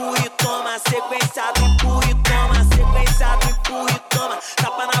 Sequenciado, empurra e toma. Sequenciado, empurra e toma. Sequenciado, empurra e toma.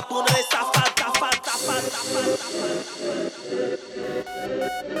 Tapa na bunda das safadona. Sequenciado, empurra e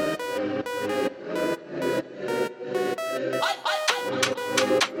toma. Sequenciado,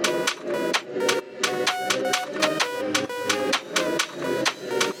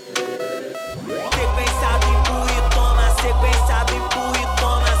 empurra e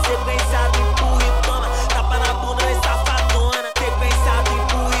toma. Sequenciado, empurra e toma. Tapa na bunda das safadona. Sequenciado,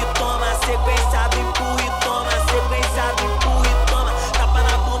 empurra e toma. Sequenciado, empurra e toma. Sequenciado, empurra e toma. Tapa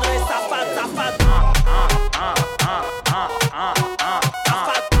na bunda das safadona.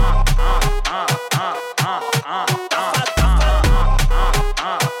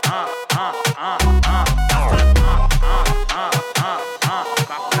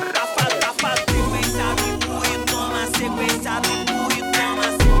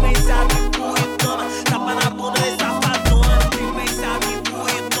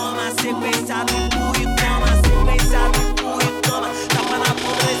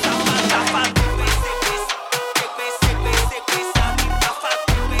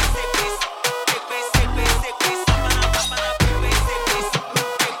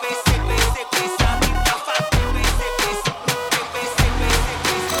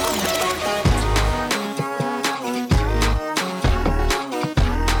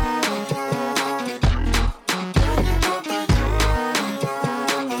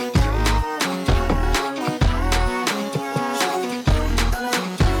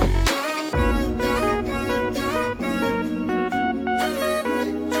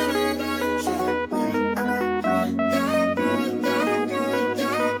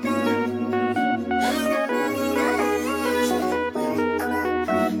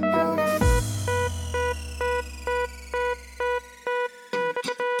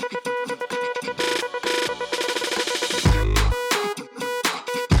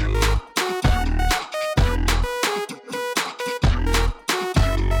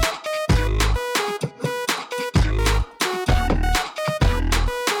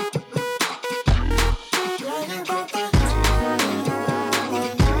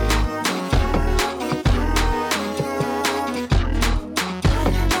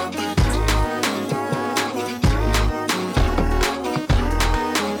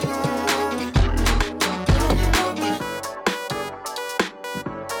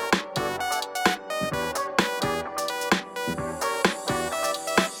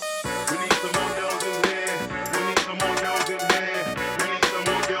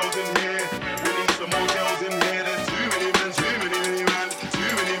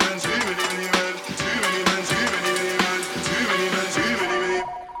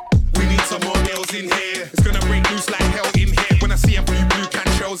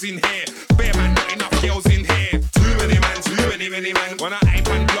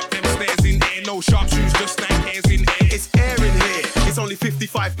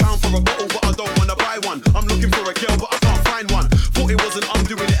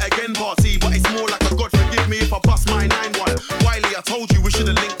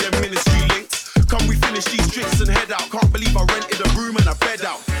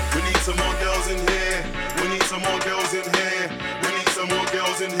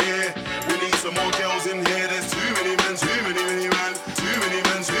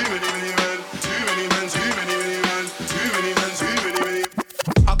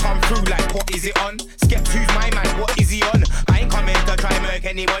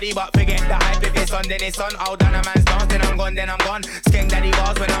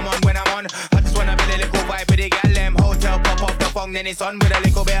 On with a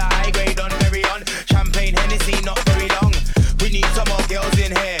little bit of high grade on, very on. Champagne, Hennessy, not very long. We need some more girls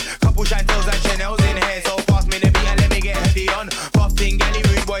in here. Couple Chantels and Chanels in here. So pass me the beat and let me get heavy on. Puffing, galley,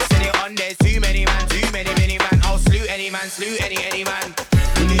 rude boys, send it on. There's too many man, man. I'll salute any man, any man.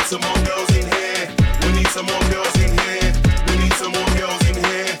 We need some more girls in here. We need some more girls in here. We need some more girls in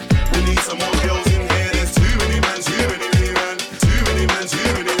here. We need some more girls in here. There's too many man, too many man. Too many man,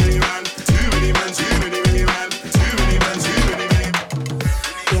 too many man. Too many man, too many man. Too many man, too many man.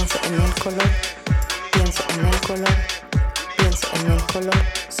 Pienso en el color, pienso en el color, pienso en el color.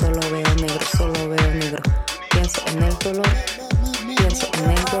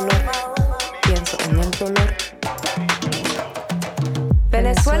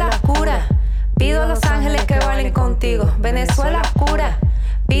 Venezuela oscura.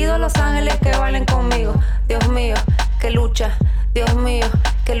 Pido a los ángeles que bailen conmigo. Dios mío, que lucha. Dios mío,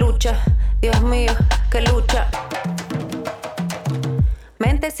 que lucha. Dios mío, que lucha.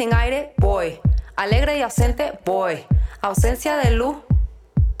 Mente sin aire, voy. Alegre y ausente, voy. Ausencia de luz.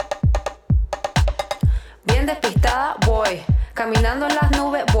 Bien despistada, voy. Caminando en las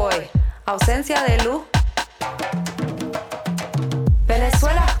nubes, voy. Ausencia de luz.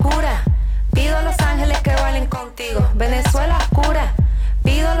 Venezuela oscura. Pido a los ángeles que bailen contigo. Venezuela oscura.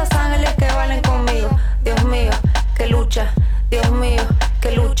 Pido a los ángeles que bailen conmigo. Dios mío, que lucha. Dios mío,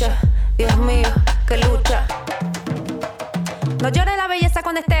 que lucha. Dios mío, que lucha. No llores la belleza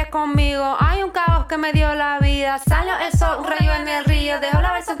cuando estés conmigo. Hay un caos que me dio la vida. Salió el sol, un rayo en el río. Dejó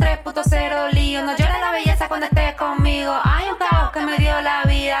la versión 3.0 lío. No llores la belleza cuando estés conmigo. Hay un caos que me dio la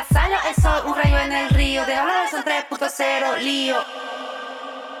vida. Salió el sol, un rayo en el río. Dejó la versión 3.0 lío.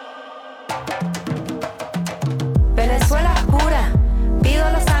 Venezuela oscura. Pido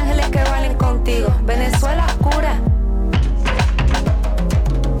a los ángeles que bailen contigo. Venezuela oscura.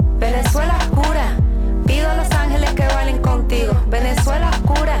 Venezuela oscura. Pido a los ángeles que bailen contigo. Venezuela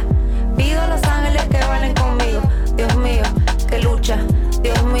oscura. Pido a los ángeles que bailen conmigo. Dios mío, que lucha.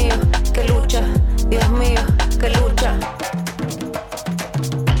 Dios mío, que lucha. Dios mío, que lucha.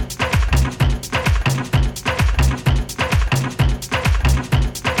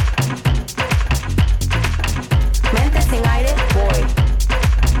 Mente sin aire, voy.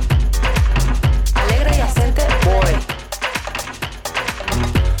 Alegre y ausente.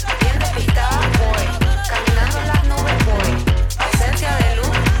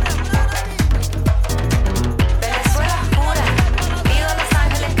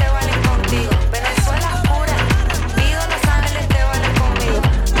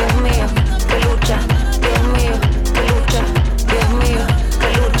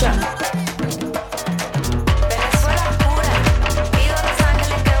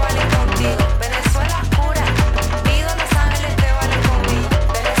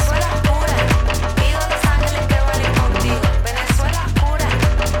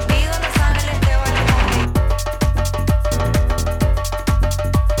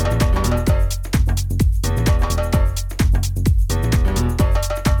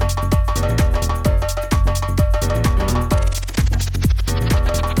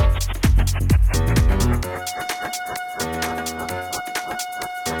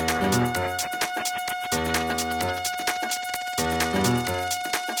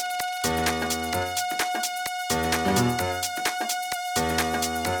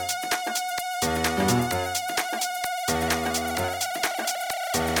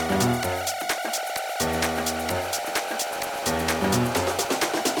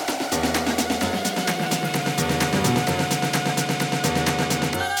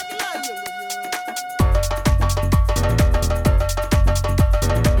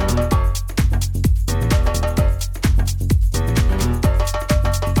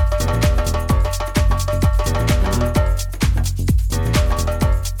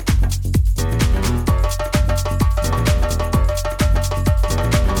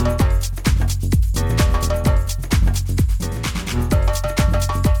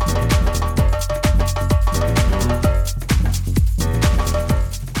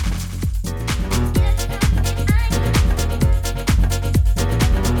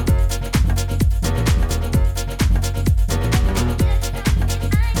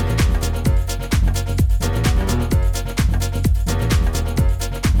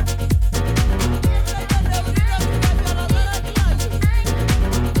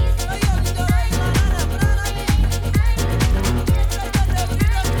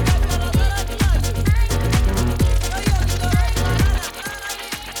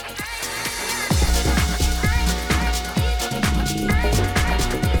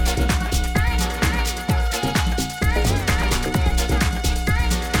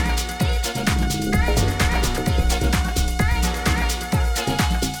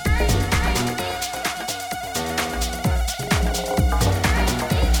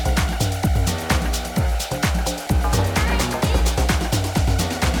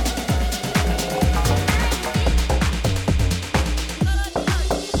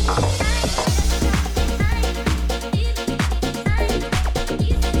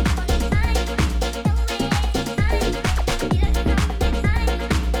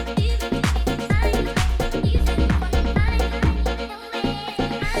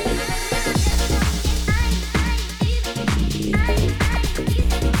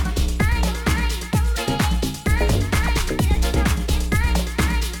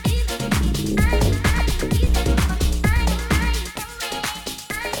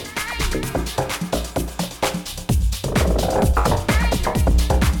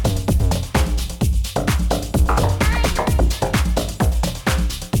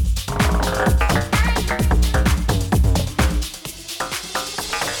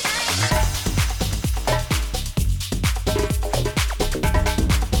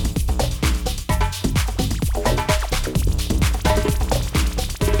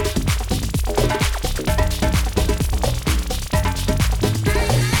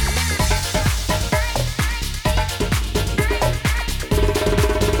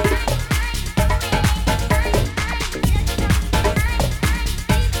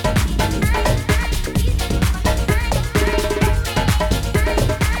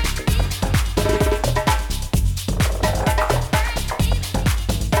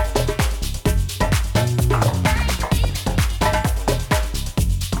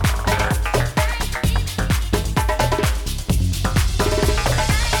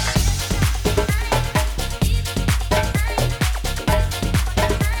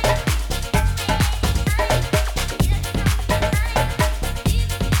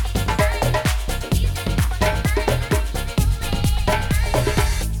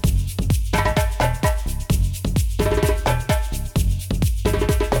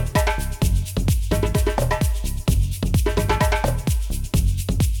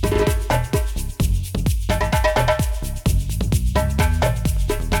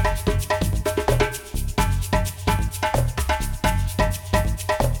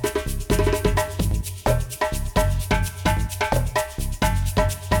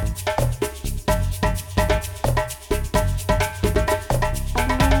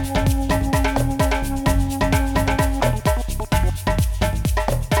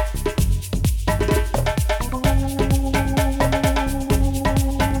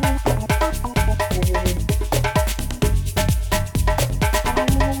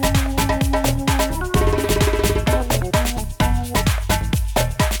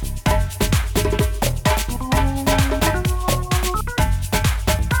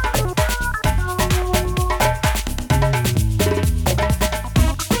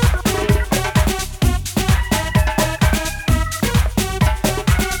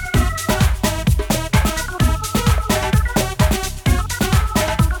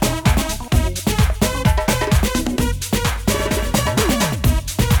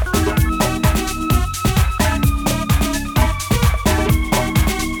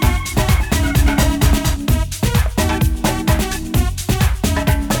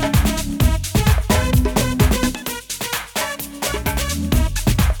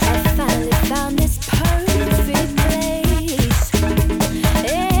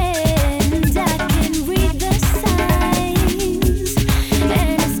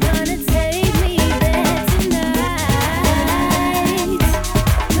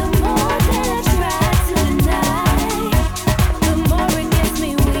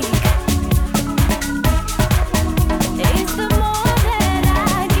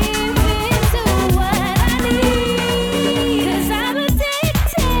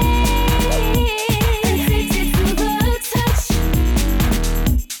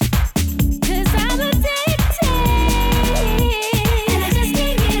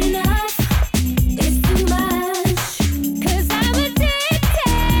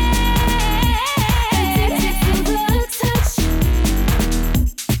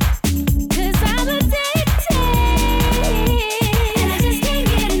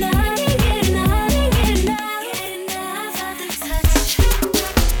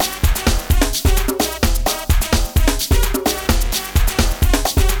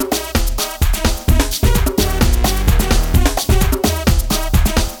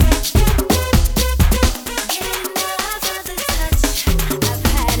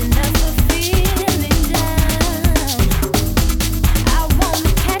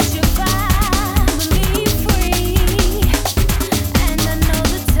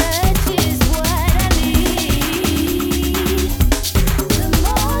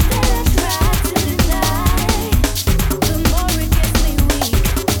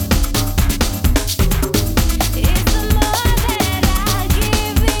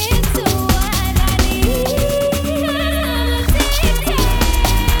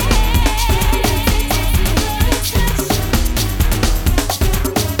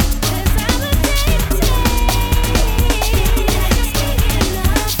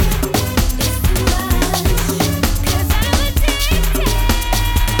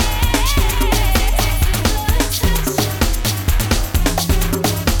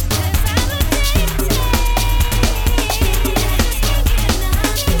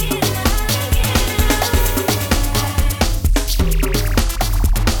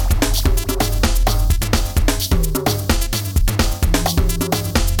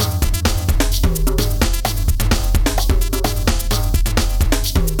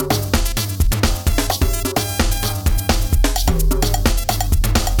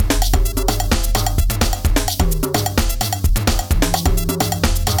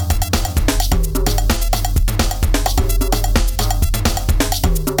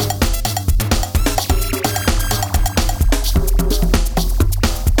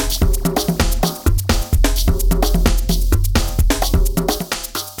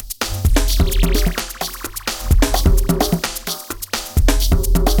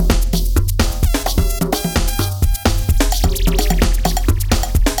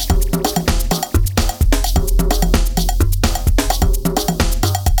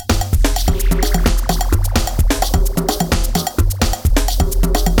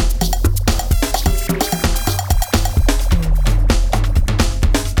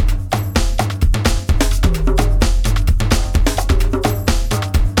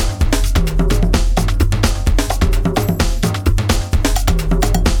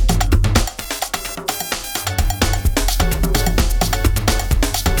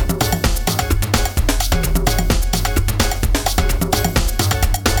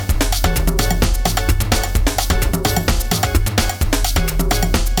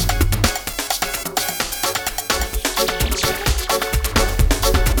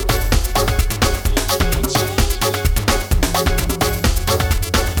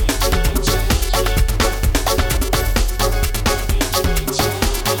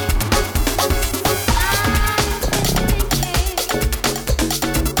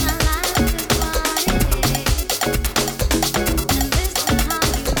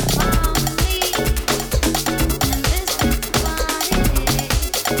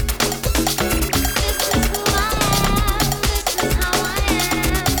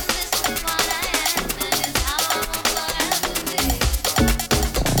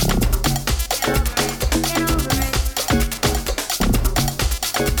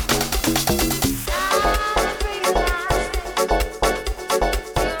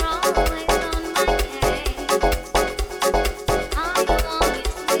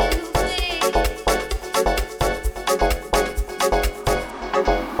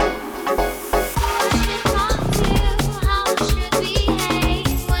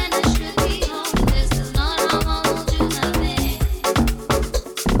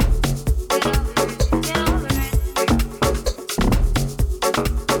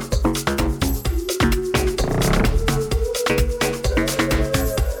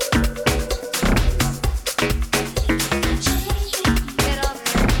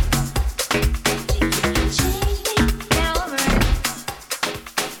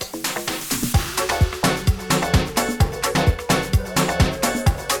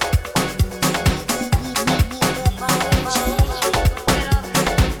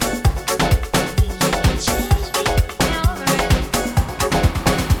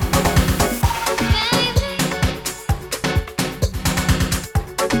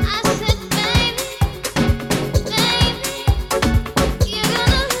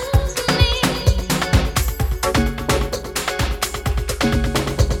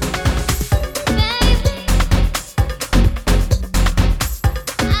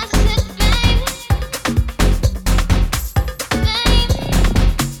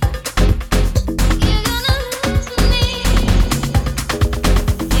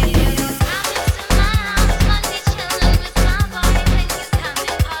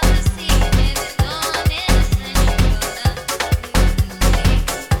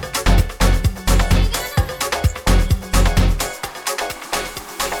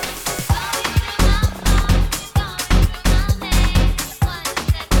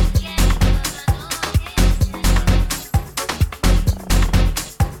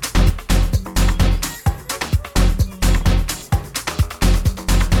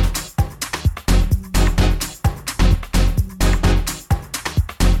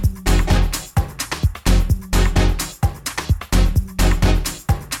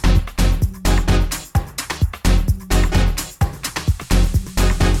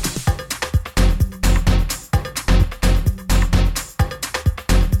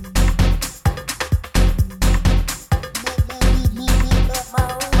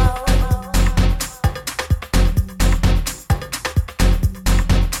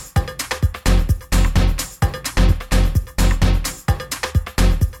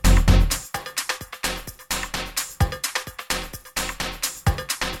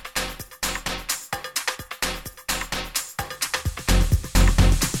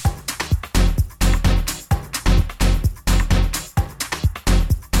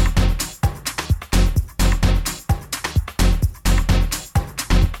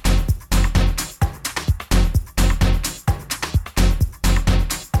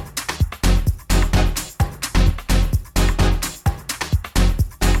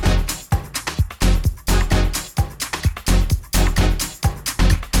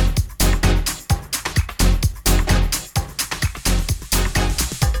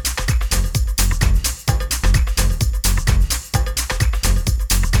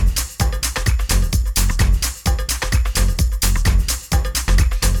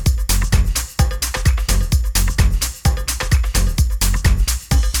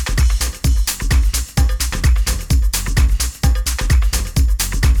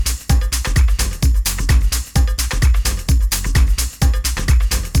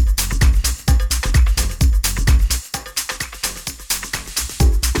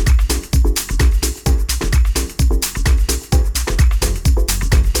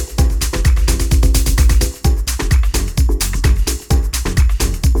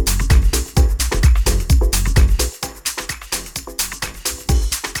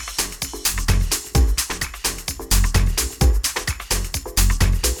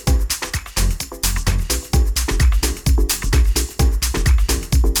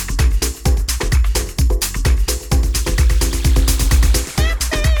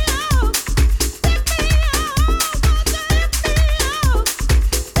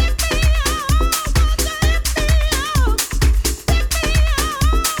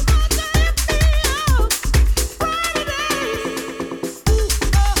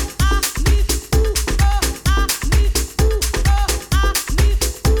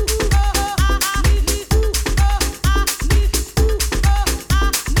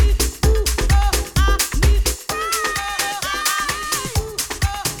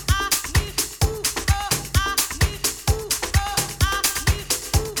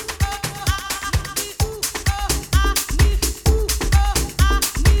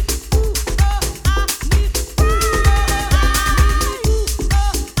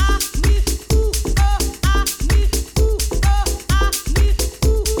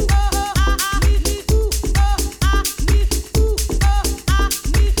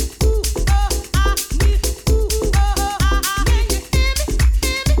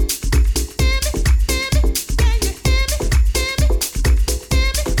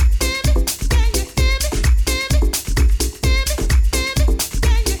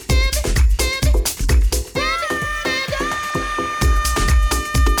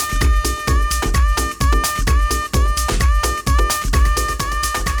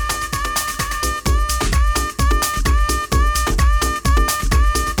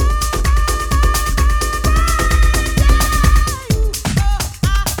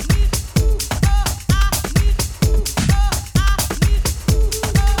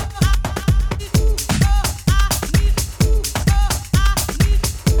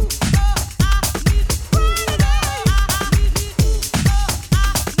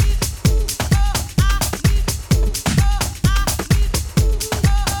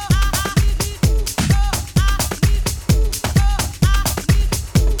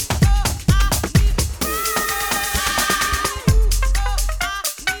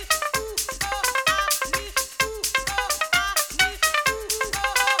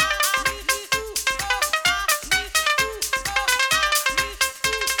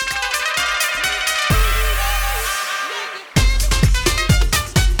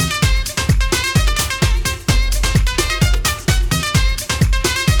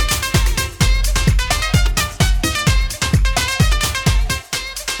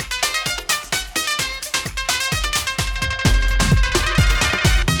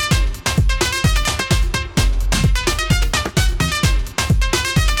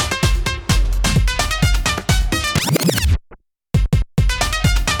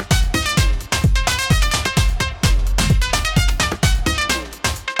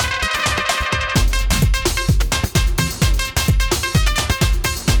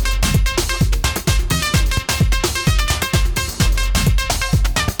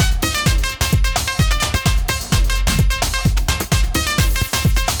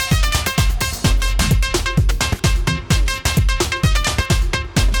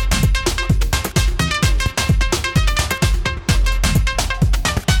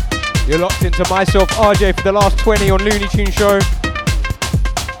 to myself, RJ, for the last 20 on Looney Choonz show.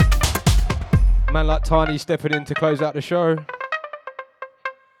 Man like Tany stepping in to close out the show.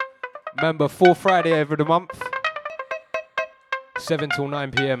 Remember, 4th Friday every the month, 7 till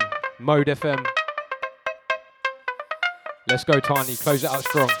 9 p.m. Mode FM. Let's go, Tany. Close it out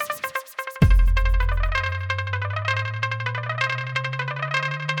strong.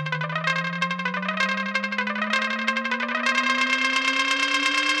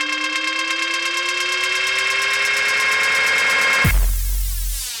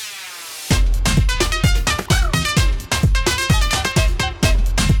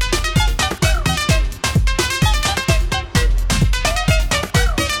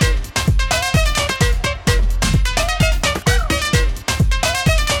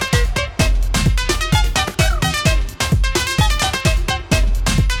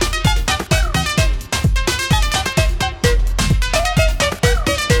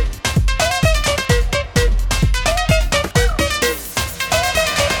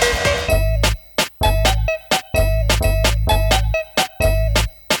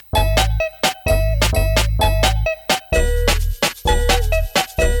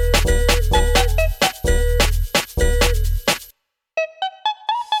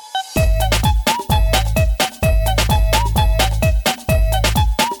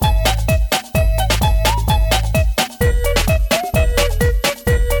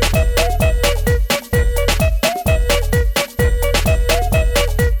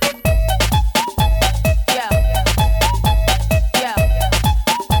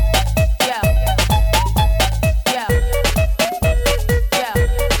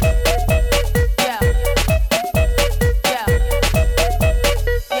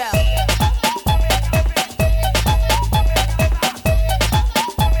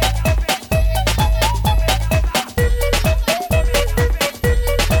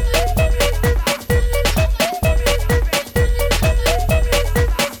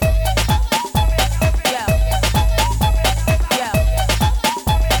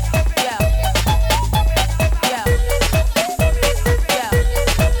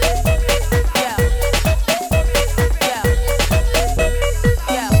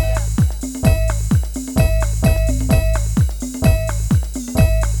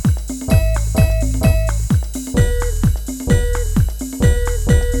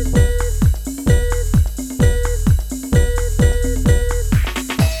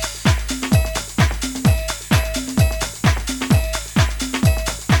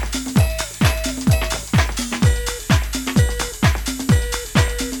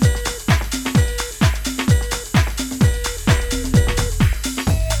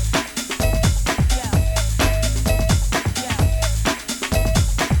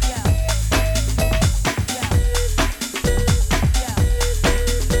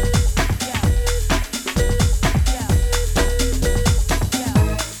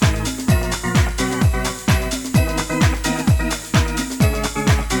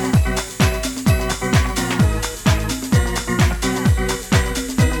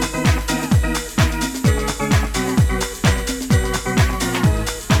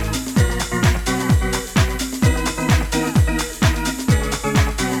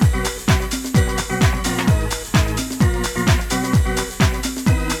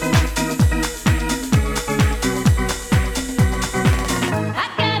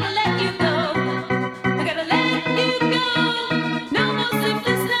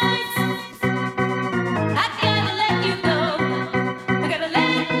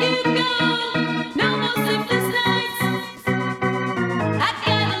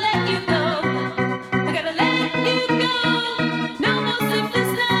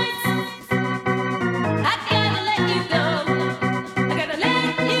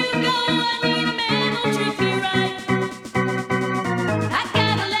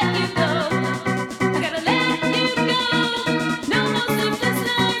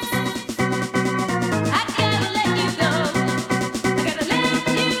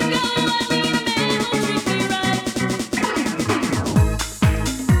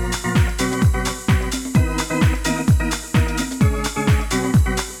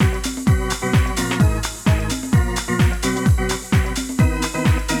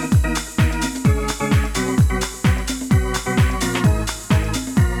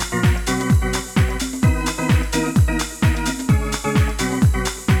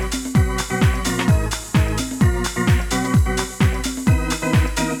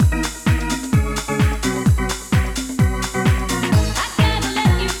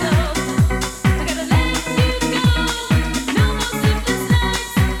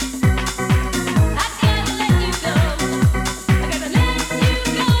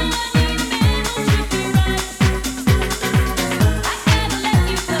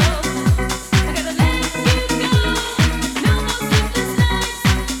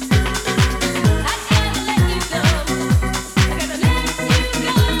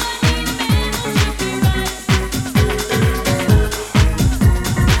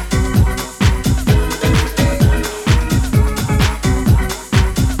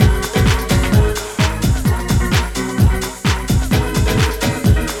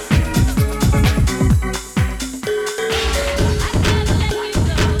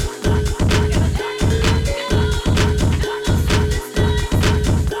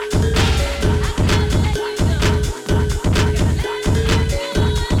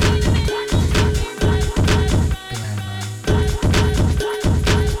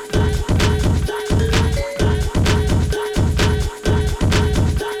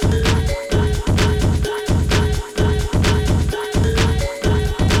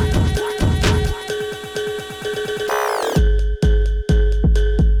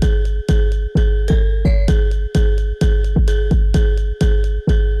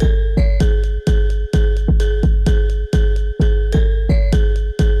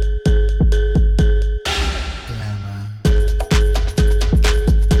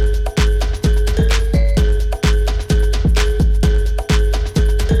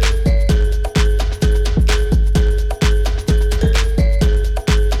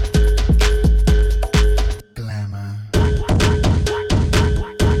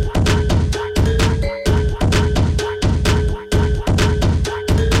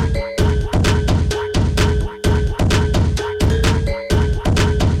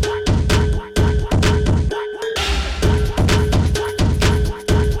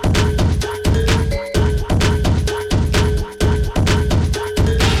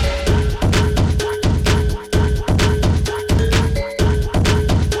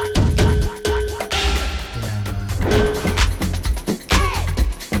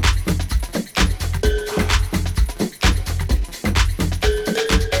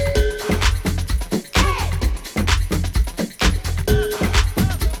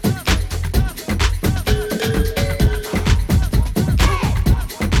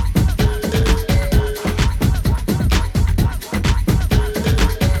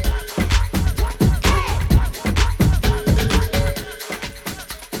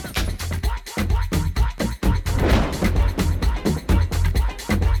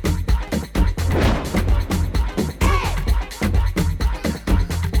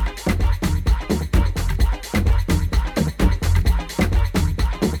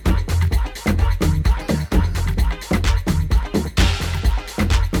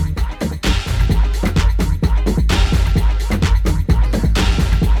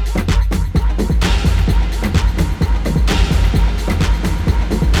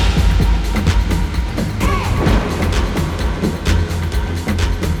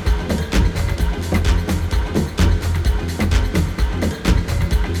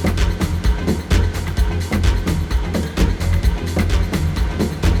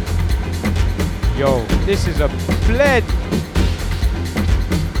 This is a blend.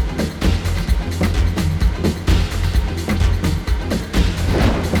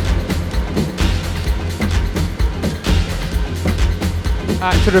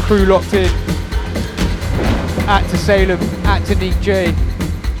 Out to the crew locked in. Out to Salem. Out to Nick J.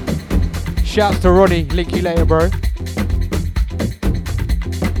 Shouts to Ronnie. Link you later, bro.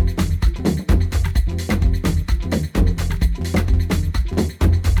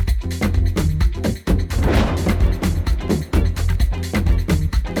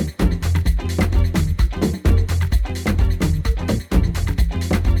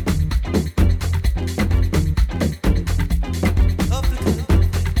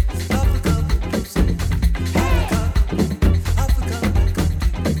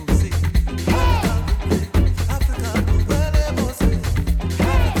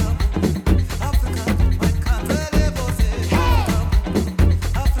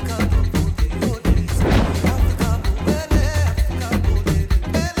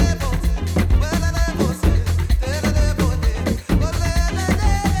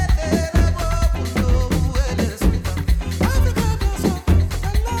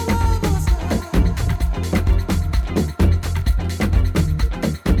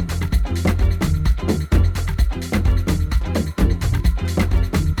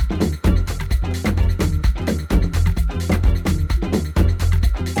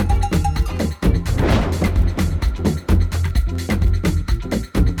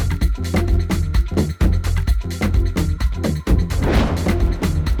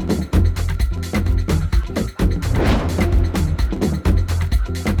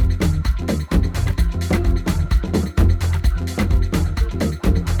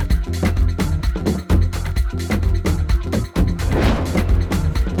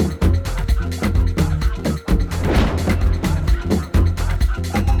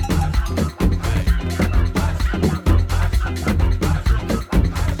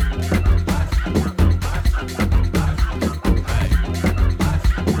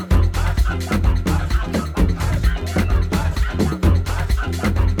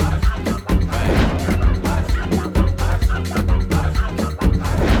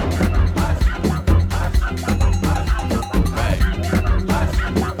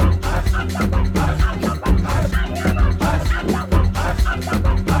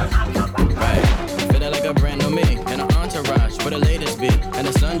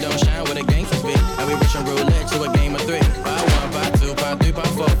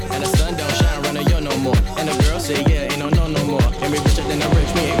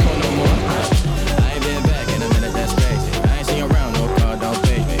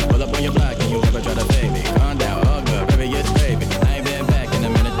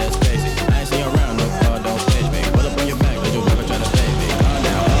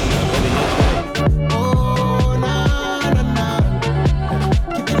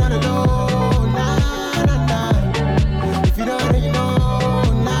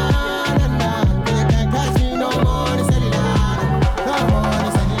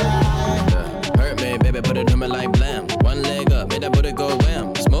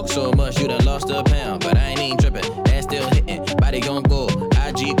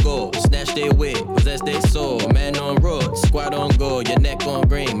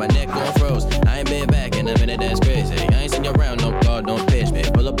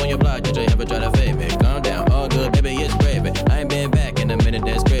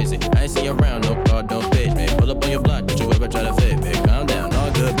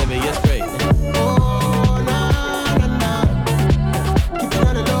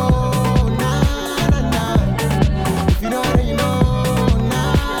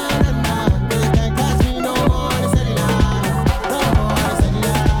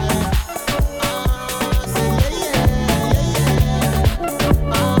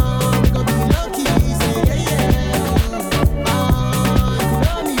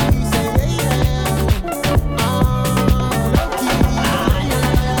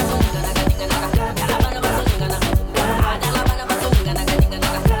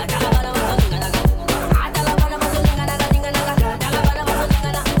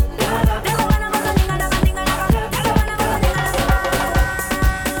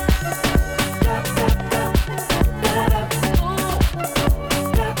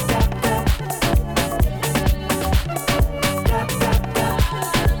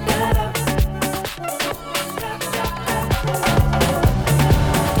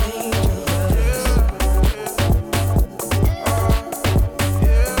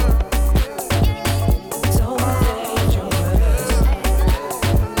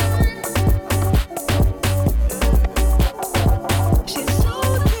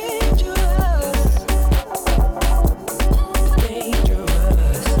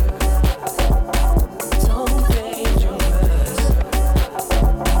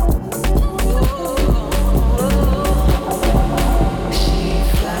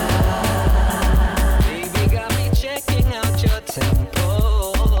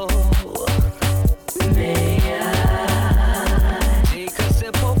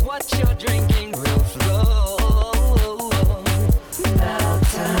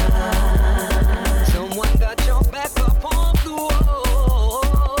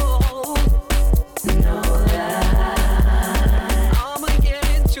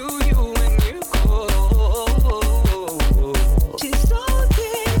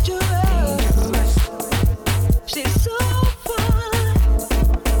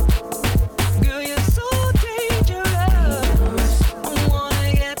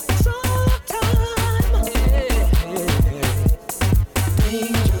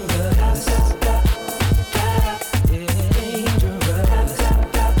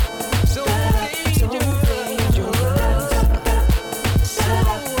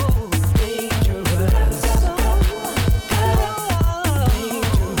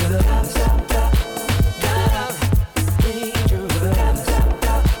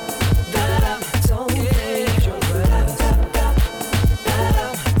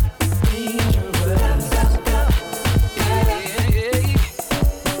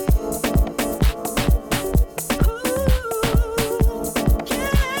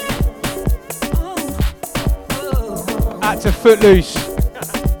 Out to Footloose.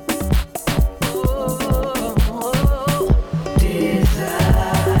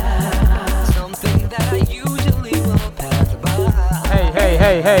 Hey,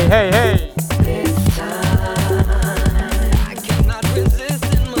 hey, hey, hey.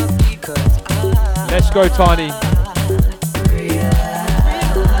 Let's go, Tany.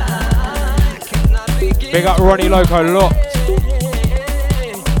 Big up Ronnie Loco, locked.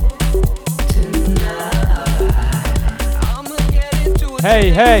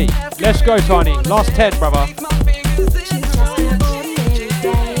 Hey, hey. Let's go, Tany. Last 10, brother.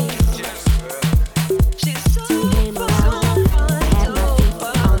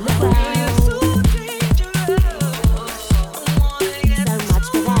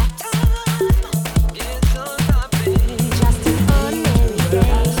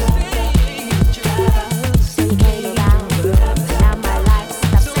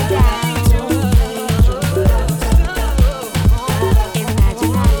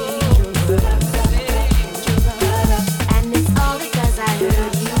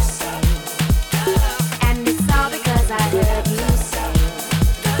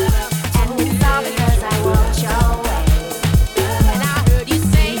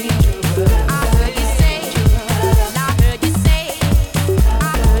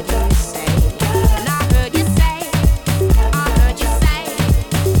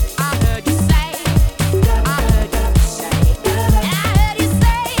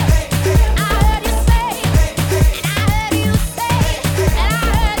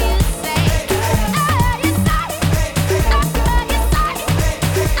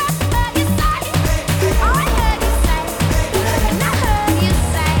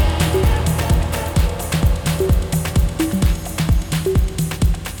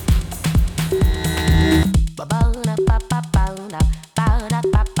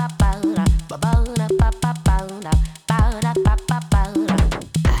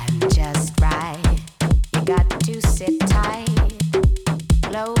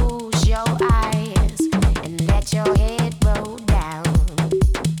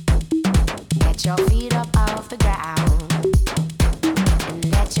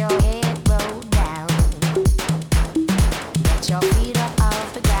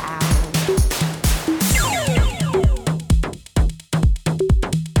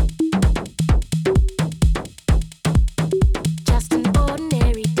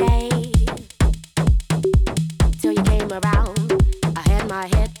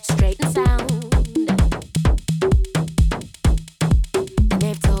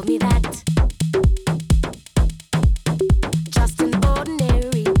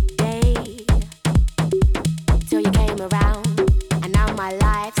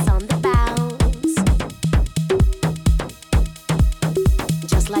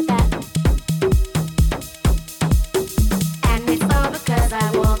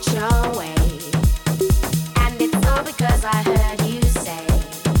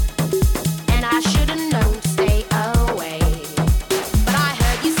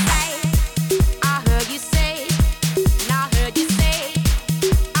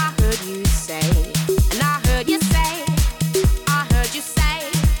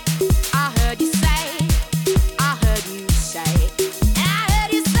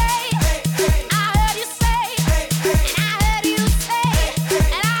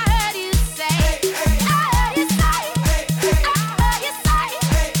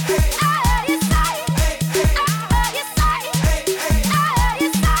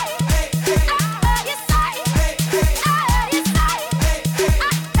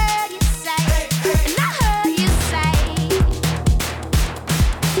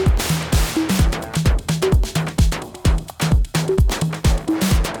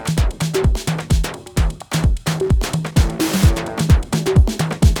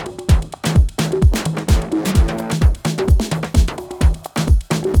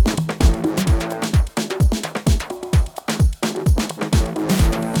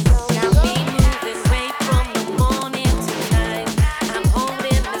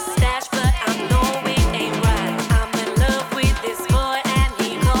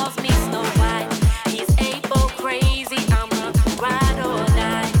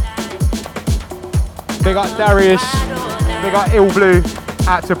 Big up Darius, big up Ill Blue,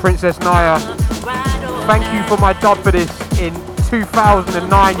 out to Princess Naya. Thank you for my dub for this in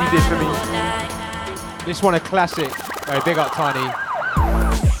 2009 you did for me. This one a classic. Hey, big up Tany.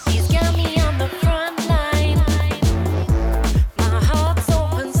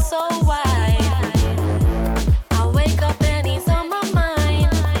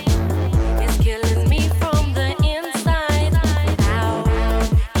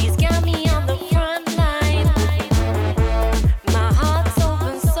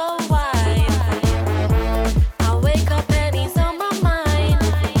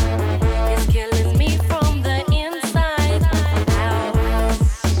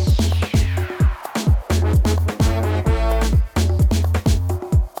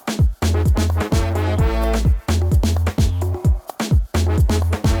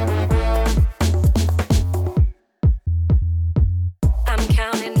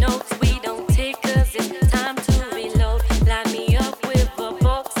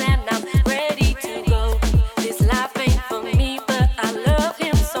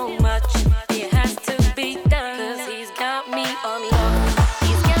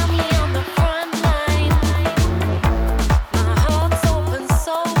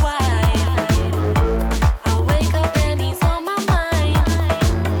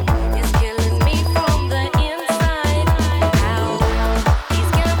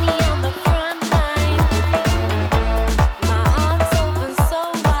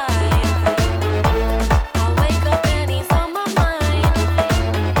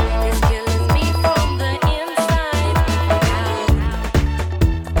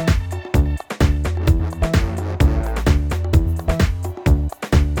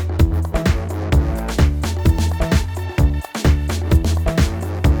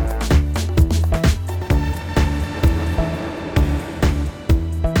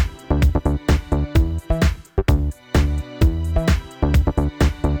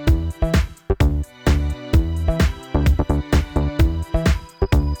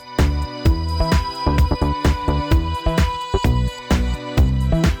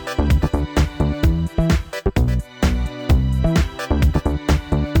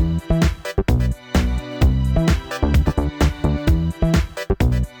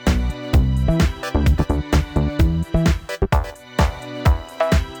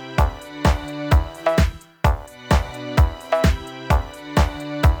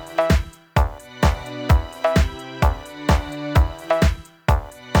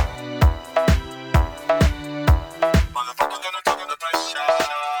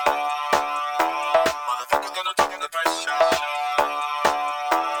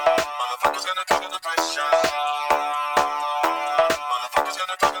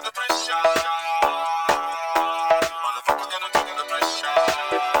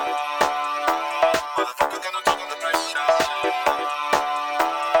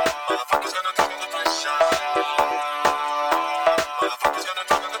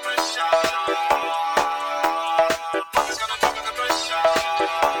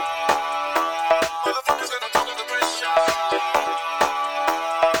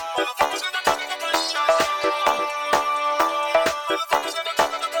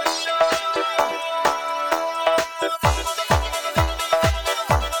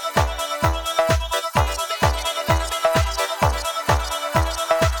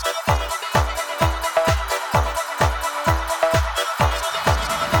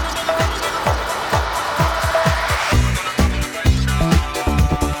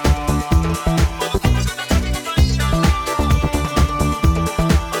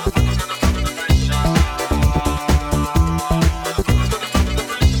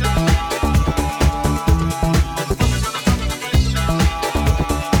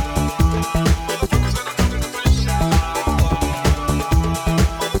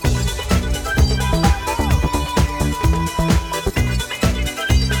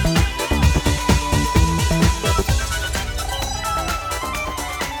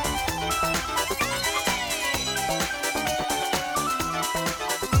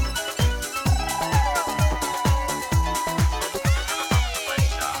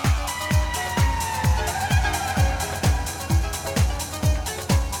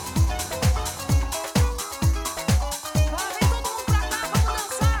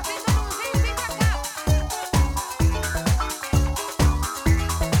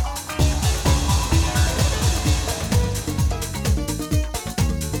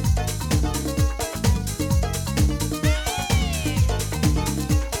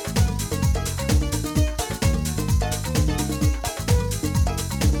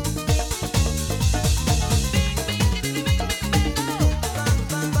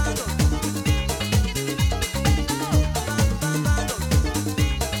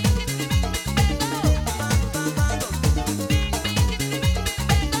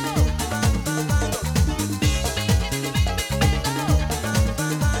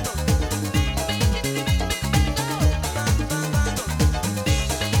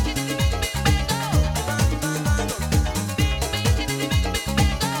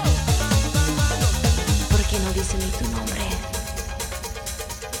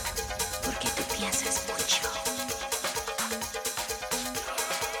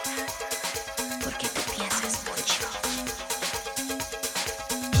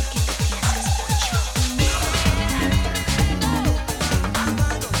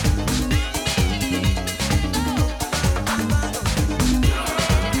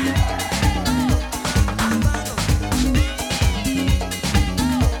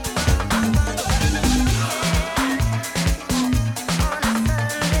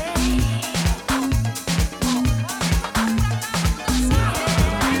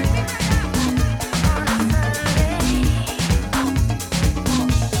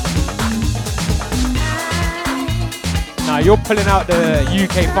 You're pulling out the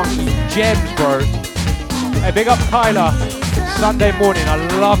UK funky gems, bro. Hey, big up Kyla. Sunday morning. I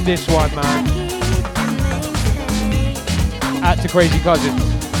love this one, man. At to Crazy Cousins.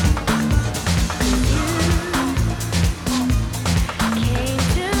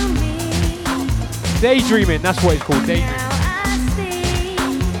 Daydreaming, that's what it's called, daydreaming.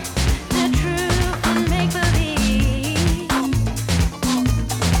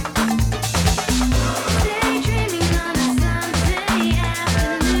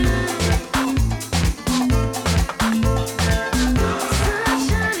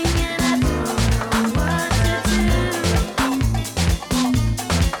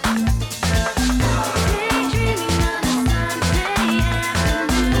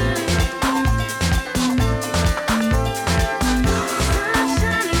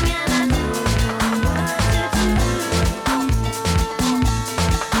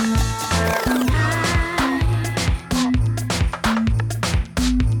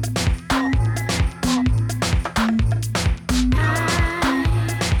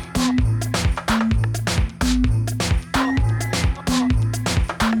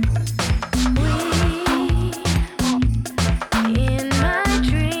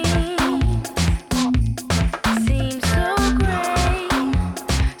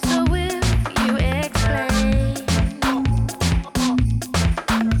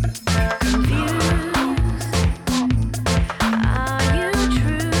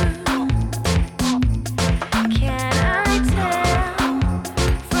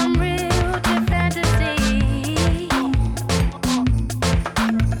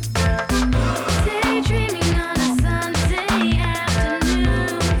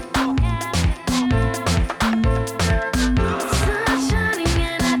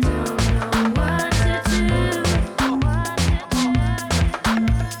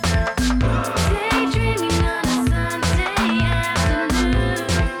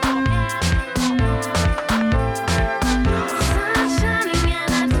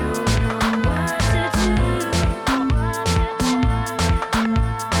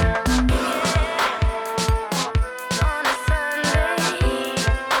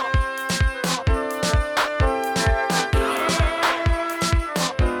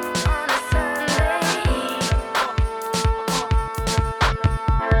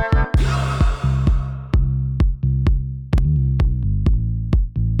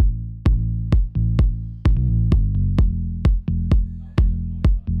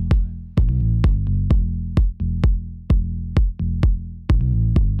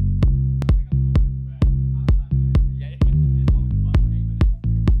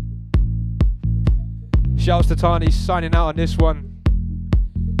 Shouts to Tany signing out on this one.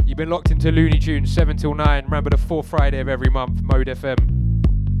 You've been locked into Looney Choonz 7 till 9. Remember the 4th Friday of every month, Mode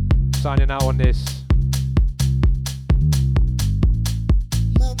FM. Signing out on this.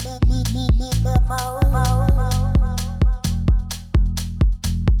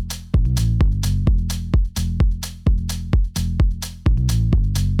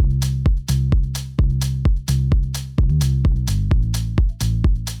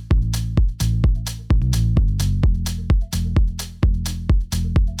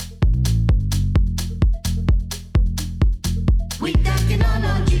 We talking all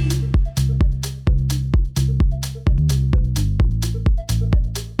on you.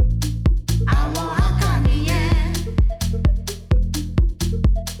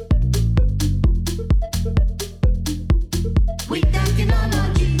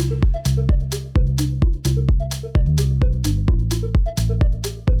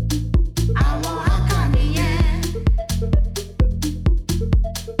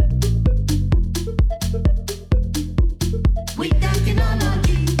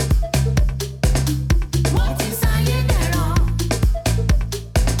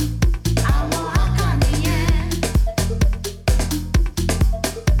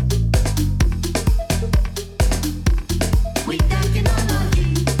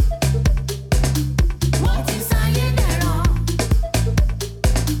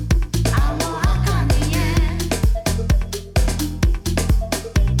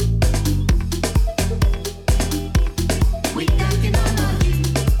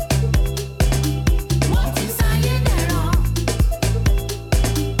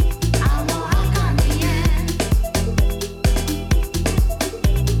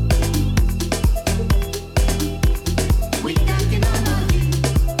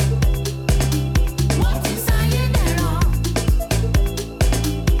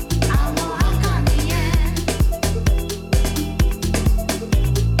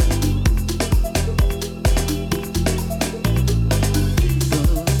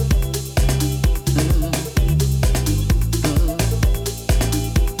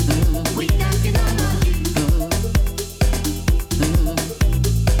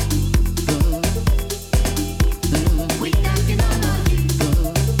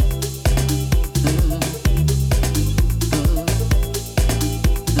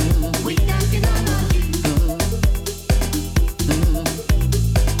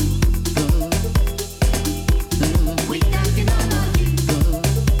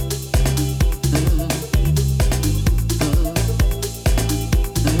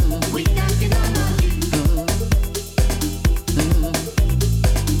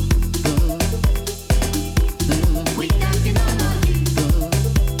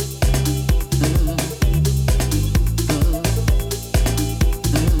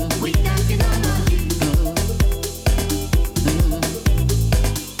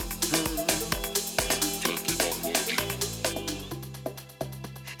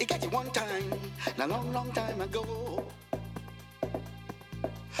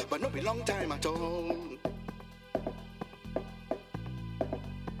 but no be long time at all.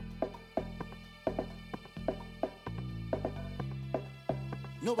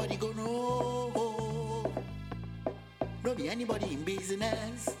 Nobody go know, no be anybody in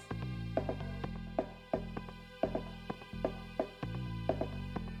business.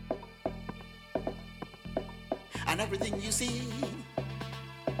 And everything you see,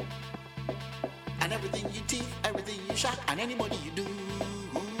 and everything you teach, everything you shot, and anybody you do.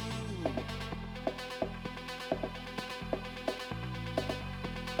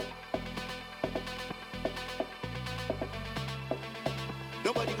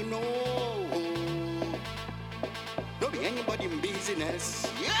 Nobody can know. Don't be anybody in business.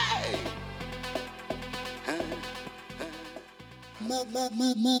 Yeah. Ma.